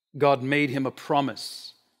 God made him a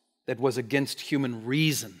promise that was against human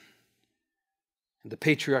reason. And the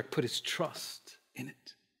patriarch put his trust in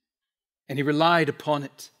it. And he relied upon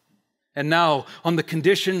it. And now, on the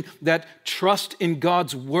condition that trust in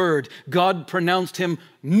God's word, God pronounced him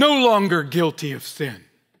no longer guilty of sin.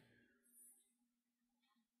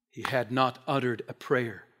 He had not uttered a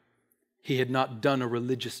prayer. He had not done a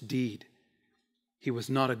religious deed. He was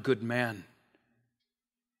not a good man.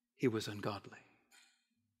 He was ungodly.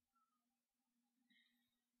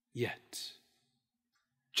 Yet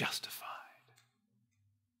justified.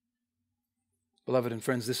 Beloved and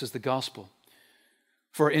friends, this is the gospel.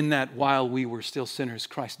 For in that while we were still sinners,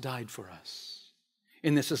 Christ died for us.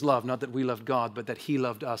 In this is love, not that we loved God, but that he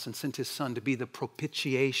loved us and sent his Son to be the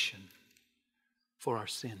propitiation for our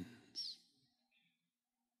sins.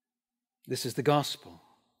 This is the gospel.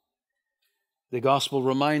 The gospel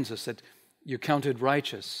reminds us that you're counted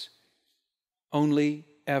righteous only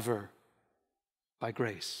ever by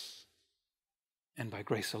grace and by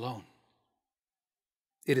grace alone.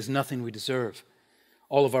 It is nothing we deserve.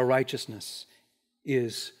 All of our righteousness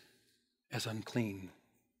is as unclean,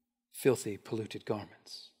 filthy, polluted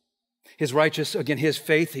garments. His righteous, again, his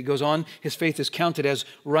faith, he goes on, his faith is counted as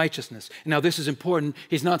righteousness. Now, this is important.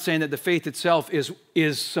 He's not saying that the faith itself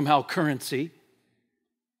is somehow currency.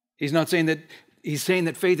 He's not saying that, he's saying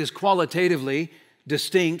that faith is qualitatively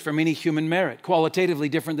distinct from any human merit, qualitatively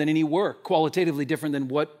different than any work, qualitatively different than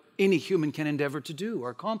what any human can endeavor to do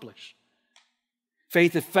or accomplish.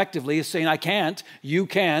 Faith effectively is saying, I can't, you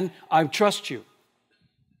can, I trust you.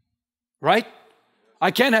 Right?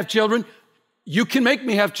 I can't have children. You can make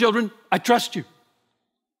me have children. I trust you.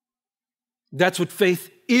 That's what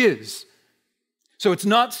faith is. So it's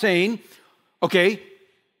not saying, okay,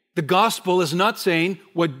 the gospel is not saying,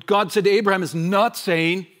 what God said to Abraham is not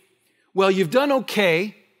saying, well, you've done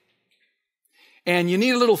okay, and you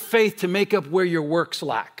need a little faith to make up where your works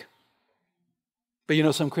lack. But you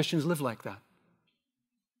know, some Christians live like that.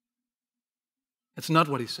 That's not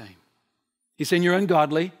what he's saying. He's saying you're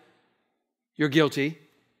ungodly. You're guilty,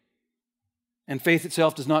 and faith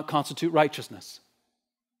itself does not constitute righteousness.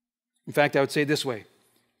 In fact, I would say it this way.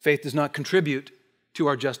 Faith does not contribute to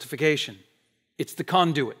our justification. It's the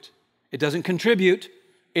conduit. It doesn't contribute,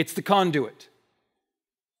 it's the conduit.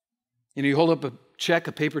 You know, you hold up a check,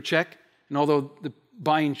 a paper check, and although the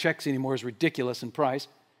buying checks anymore is ridiculous in price,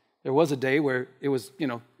 there was a day where it was,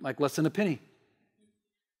 like less than a penny.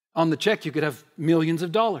 On the check, you could have millions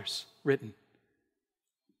of dollars written.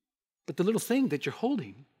 But the little thing that you're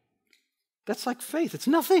holding, that's like faith. It's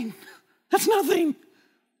nothing. That's nothing.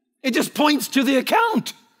 It just points to the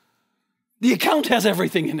account. The account has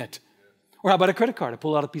everything in it. Or how about a credit card? I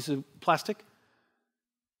pull out a piece of plastic.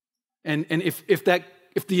 And if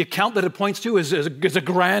the account that it points to is a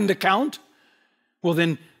grand account, well,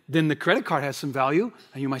 then the credit card has some value.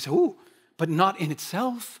 And you might say, oh, but not in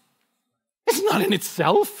itself. It's not in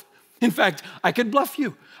itself. In fact, I could bluff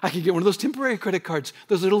you. I could get one of those temporary credit cards,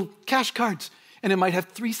 those little cash cards, and it might have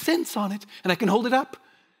 3 cents on it, and I can hold it up.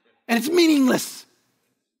 And it's meaningless.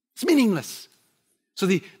 It's meaningless. So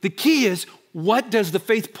the key is, what does the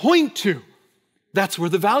faith point to? That's where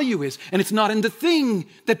the value is. And it's not in the thing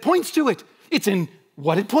that points to it. It's in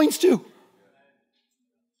what it points to.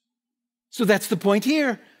 So that's the point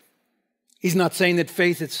here. He's not saying that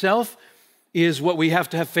faith itself is what we have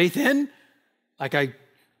to have faith in. Like I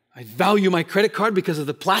value my credit card because of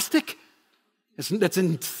the plastic. That's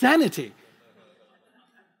insanity.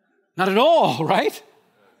 Not at all, right?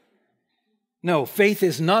 No, faith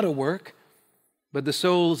is not a work, but the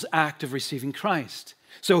soul's act of receiving Christ.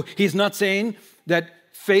 So he's not saying that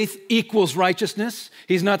faith equals righteousness.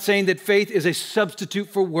 He's not saying that faith is a substitute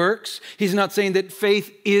for works. He's not saying that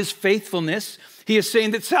faith is faithfulness. He is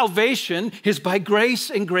saying that salvation is by grace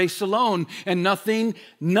and grace alone, and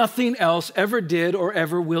nothing else ever did or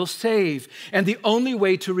ever will save. And the only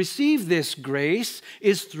way to receive this grace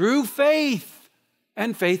is through faith,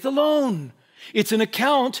 and faith alone. It's an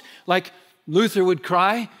account, like Luther would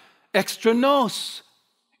cry, extra nos.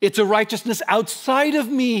 It's a righteousness outside of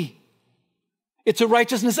me. It's a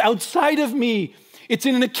righteousness outside of me. It's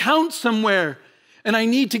in an account somewhere, and I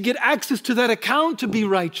need to get access to that account to be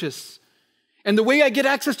righteous. And the way I get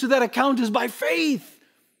access to that account is by faith.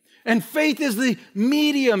 And faith is the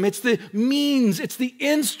medium, it's the means, it's the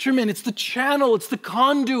instrument, it's the channel, it's the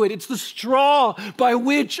conduit, it's the straw by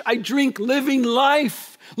which I drink living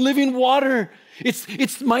life, living water.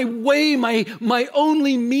 It's my way, my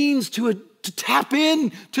only means to tap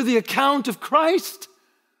in to the account of Christ.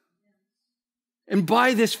 And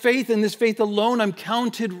by this faith and this faith alone, I'm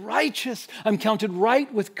counted righteous. I'm counted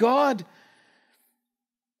right with God.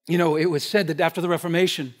 You know, it was said that after the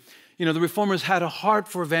Reformation, the Reformers had a heart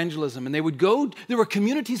for evangelism, and they would go, there were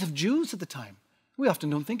communities of Jews at the time. We often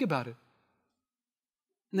don't think about it.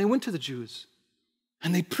 And they went to the Jews,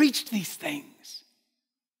 and they preached these things.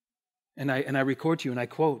 And I record to you, and I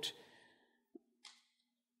quote,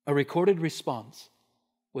 a recorded response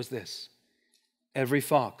was this: every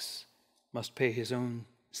fox must pay his own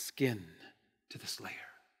skin to the slayer.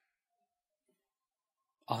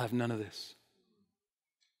 I'll have none of this.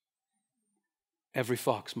 Every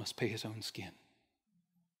fox must pay his own skin.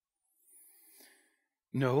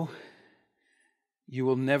 No, you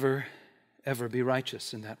will never, ever be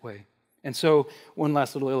righteous in that way. And so, one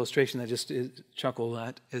last little illustration that I just chuckle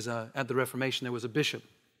at is at the Reformation, there was a bishop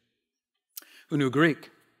who knew Greek.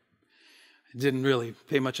 Didn't really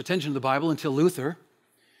pay much attention to the Bible until Luther.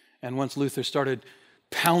 And once Luther started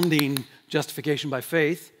pounding justification by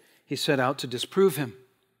faith, he set out to disprove him.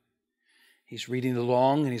 He's reading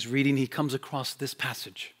along, and he comes across this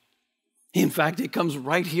passage. In fact, it comes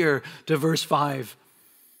right here to verse 5.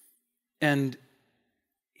 And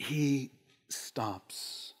he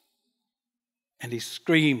stops, and he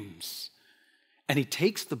screams, and he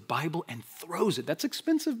takes the Bible and throws it. That's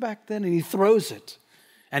expensive back then, and he throws it.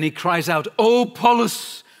 And he cries out, "O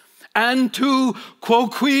Paulus, antu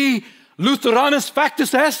quoque Lutheranus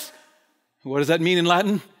factus es?" What does that mean in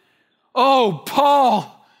Latin? Oh,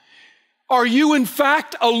 Paul, are you in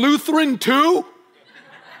fact a Lutheran too?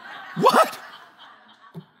 What?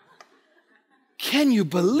 Can you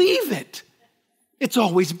believe it? It's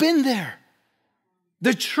always been there.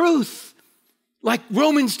 The truth, like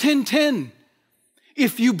Romans 10:10,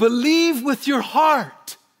 if you believe with your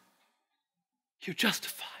heart, you're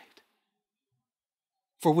justified.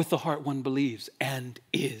 For with the heart one believes and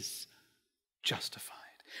is justified.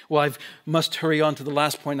 Well, I must hurry on to the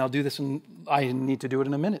last point, and I'll do this, and I need to do it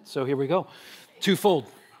in a minute. So here we go.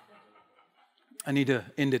 Twofold. I need to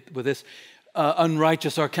end it with this.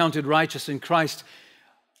 Unrighteous are counted righteous in Christ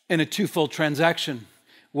in a twofold transaction.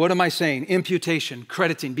 What am I saying? Imputation,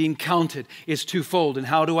 crediting, being counted is twofold. And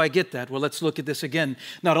how do I get that? Well, let's look at this again.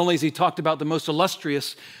 Not only has he talked about the most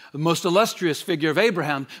illustrious figure of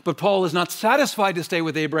Abraham, but Paul is not satisfied to stay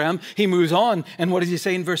with Abraham. He moves on. And what does he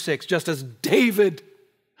say in verse 6? Just as David,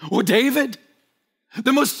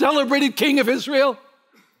 the most celebrated king of Israel,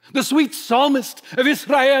 the sweet psalmist of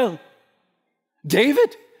Israel.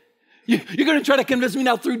 David? You're going to try to convince me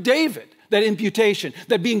now through David that imputation,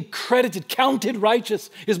 that being credited, counted righteous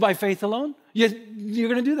is by faith alone? You're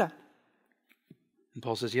going to do that. And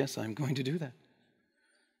Paul says, yes, I'm going to do that.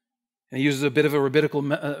 And he uses a bit of a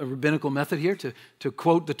rabbinical method here to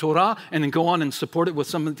quote the Torah and then go on and support it with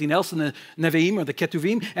something else in the Nevi'im or the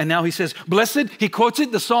Ketuvim. And now he says, blessed, he quotes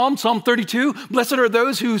it, the Psalm 32, blessed are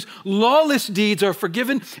those whose lawless deeds are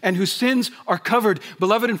forgiven and whose sins are covered.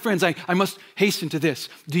 Beloved and friends, I must hasten to this.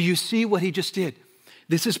 Do you see what he just did?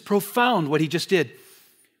 This is profound, what he just did.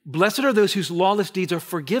 Blessed are those whose lawless deeds are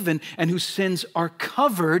forgiven and whose sins are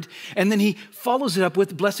covered. And then he follows it up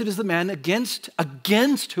with, blessed is the man against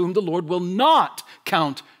whom the Lord will not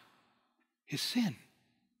count his sin.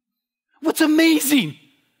 What's amazing?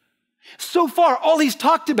 So far, all he's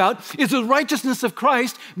talked about is the righteousness of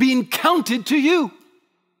Christ being counted to you.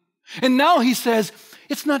 And now he says,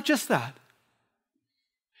 it's not just that.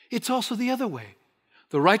 It's also the other way.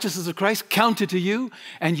 The righteousness of Christ counted to you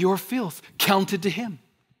and your filth counted to him.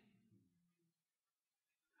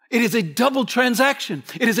 It is a double transaction.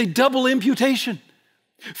 It is a double imputation.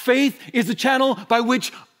 Faith is the channel by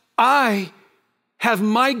which I have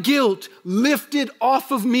my guilt lifted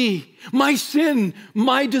off of me, my sin,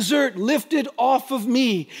 my desert lifted off of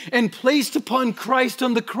me and placed upon Christ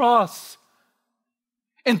on the cross.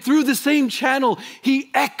 And through the same channel,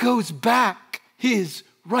 he echoes back his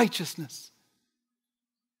righteousness.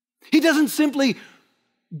 He doesn't simply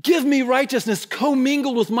give me righteousness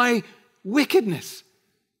commingled with my wickedness.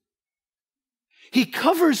 He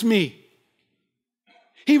covers me.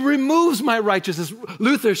 He removes my righteousness.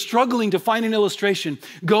 Luther, struggling to find an illustration,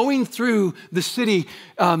 going through the city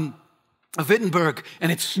of Wittenberg,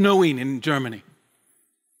 and it's snowing in Germany.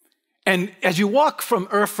 And as you walk from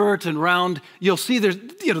Erfurt and around, you'll see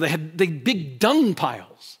they had big dung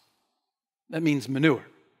piles. That means manure.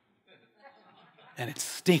 And it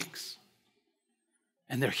stinks.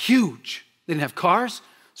 And they're huge. They didn't have cars,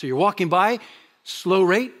 so you're walking by, slow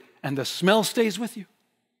rate, and the smell stays with you.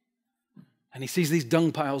 And he sees these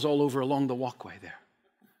dung piles all over along the walkway there.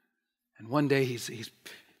 And one day he's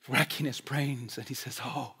racking his brains and he says,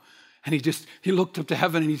 oh, and he looked up to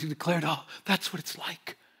heaven and he declared, oh, that's what it's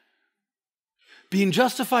like. Being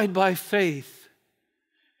justified by faith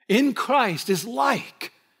in Christ is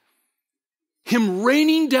like him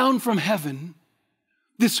raining down from heaven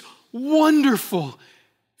this wonderful,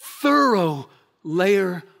 thorough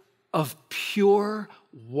layer of pure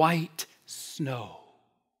white snow.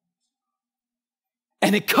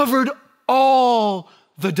 And it covered all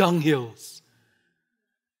the dunghills.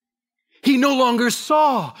 He no longer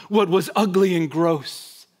saw what was ugly and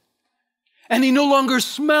gross. And he no longer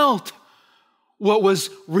smelt what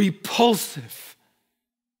was repulsive.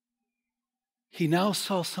 He now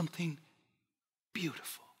saw something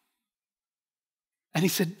beautiful. And he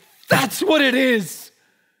said, that's what it is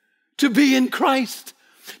to be in Christ,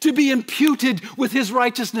 to be imputed with his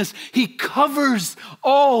righteousness. He covers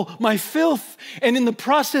all my filth. And in the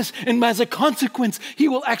process, and as a consequence, he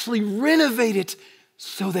will actually renovate it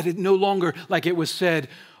so that it no longer, like it was said,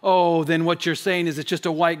 oh, then what you're saying is it's just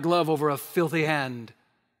a white glove over a filthy hand.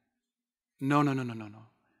 No.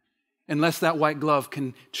 Unless that white glove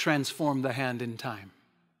can transform the hand in time.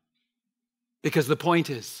 Because the point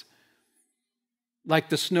is, like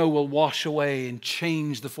the snow will wash away and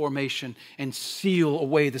change the formation and seal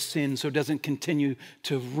away the sin so it doesn't continue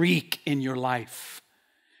to reek in your life.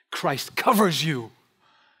 Christ covers you.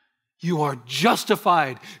 You are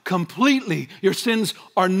justified completely. Your sins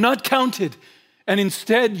are not counted, and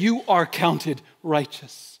instead you are counted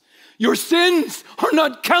righteous. Your sins are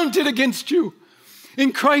not counted against you.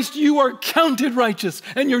 In Christ, you are counted righteous,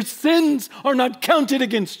 and your sins are not counted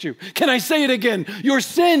against you. Can I say it again? Your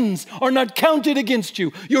sins are not counted against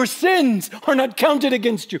you. Your sins are not counted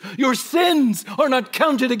against you. Your sins are not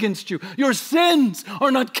counted against you. Your sins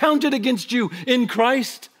are not counted against you in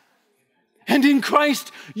Christ. And in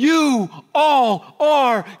Christ, you all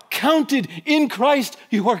are counted. In Christ,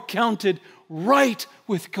 you are counted right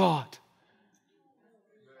with God.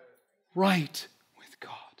 Right.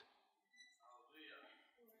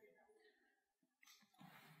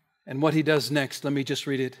 And what he does next, let me just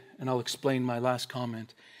read it and I'll explain my last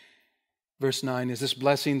comment. Verse 9, is this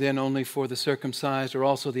blessing then only for the circumcised or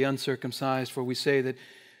also the uncircumcised? For we say that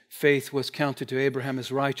faith was counted to Abraham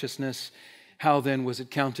as righteousness, how then was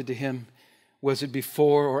it counted to him? Was it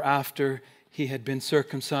before or after he had been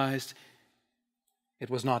circumcised? It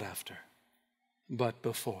was not after, but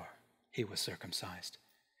before he was circumcised.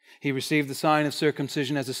 He received the sign of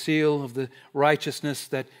circumcision as a seal of the righteousness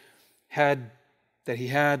that he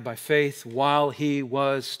had by faith while he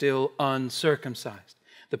was still uncircumcised.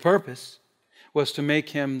 The purpose was to make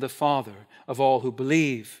him the father of all who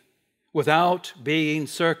believe without being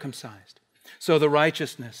circumcised, so that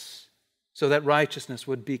righteousness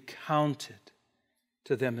would be counted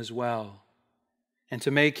to them as well. And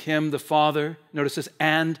to make him the father, notice this,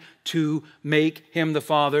 and to make him the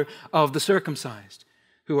father of the circumcised,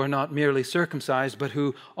 who are not merely circumcised, but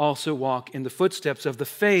who also walk in the footsteps of the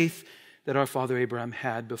faith that our father Abraham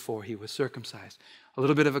had before he was circumcised. A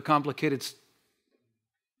little bit of a complicated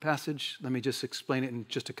passage. Let me just explain it in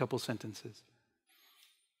just a couple sentences.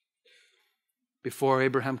 Before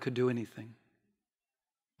Abraham could do anything,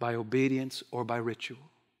 by obedience or by ritual,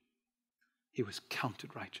 he was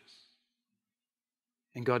counted righteous.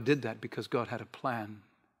 And God did that because God had a plan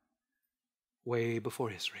way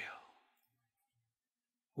before Israel,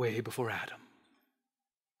 way before Adam.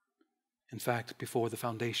 In fact, before the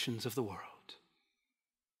foundations of the world,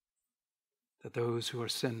 that those who are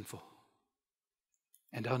sinful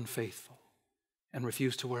and unfaithful and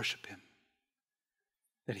refuse to worship him,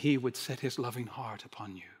 that he would set his loving heart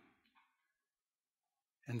upon you.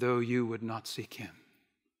 And though you would not seek him,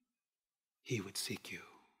 he would seek you.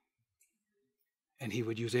 And he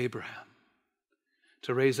would use Abraham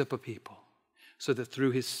to raise up a people so that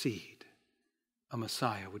through his seed, a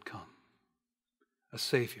Messiah would come, a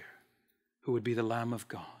Savior who would be the Lamb of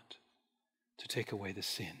God to take away the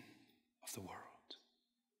sin of the world.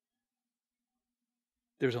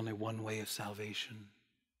 There's only one way of salvation,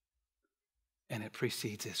 and it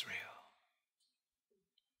precedes Israel,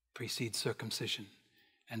 precedes circumcision.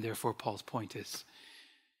 And therefore, Paul's point is,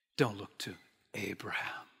 don't look to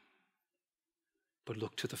Abraham, but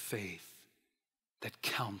look to the faith that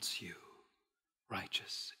counts you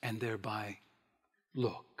righteous, and thereby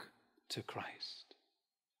look to Christ.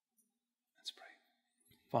 Let's pray.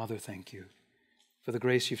 Father, thank you for the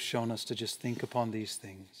grace you've shown us to just think upon these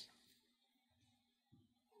things.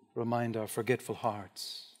 Remind our forgetful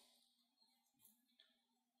hearts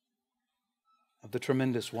of the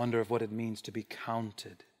tremendous wonder of what it means to be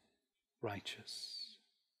counted righteous.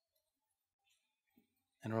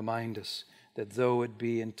 And remind us that though it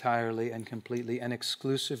be entirely and completely and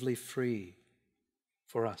exclusively free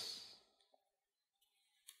for us,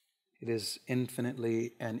 it is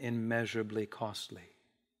infinitely and immeasurably costly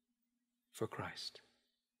for Christ.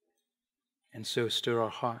 And so stir our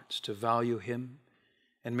hearts to value him,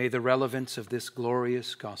 and may the relevance of this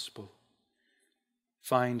glorious gospel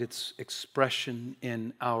find its expression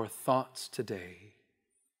in our thoughts today,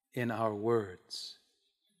 in our words,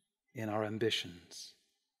 in our ambitions,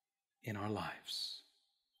 in our lives,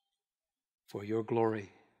 for your glory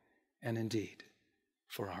and indeed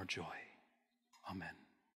for our joy. Amen.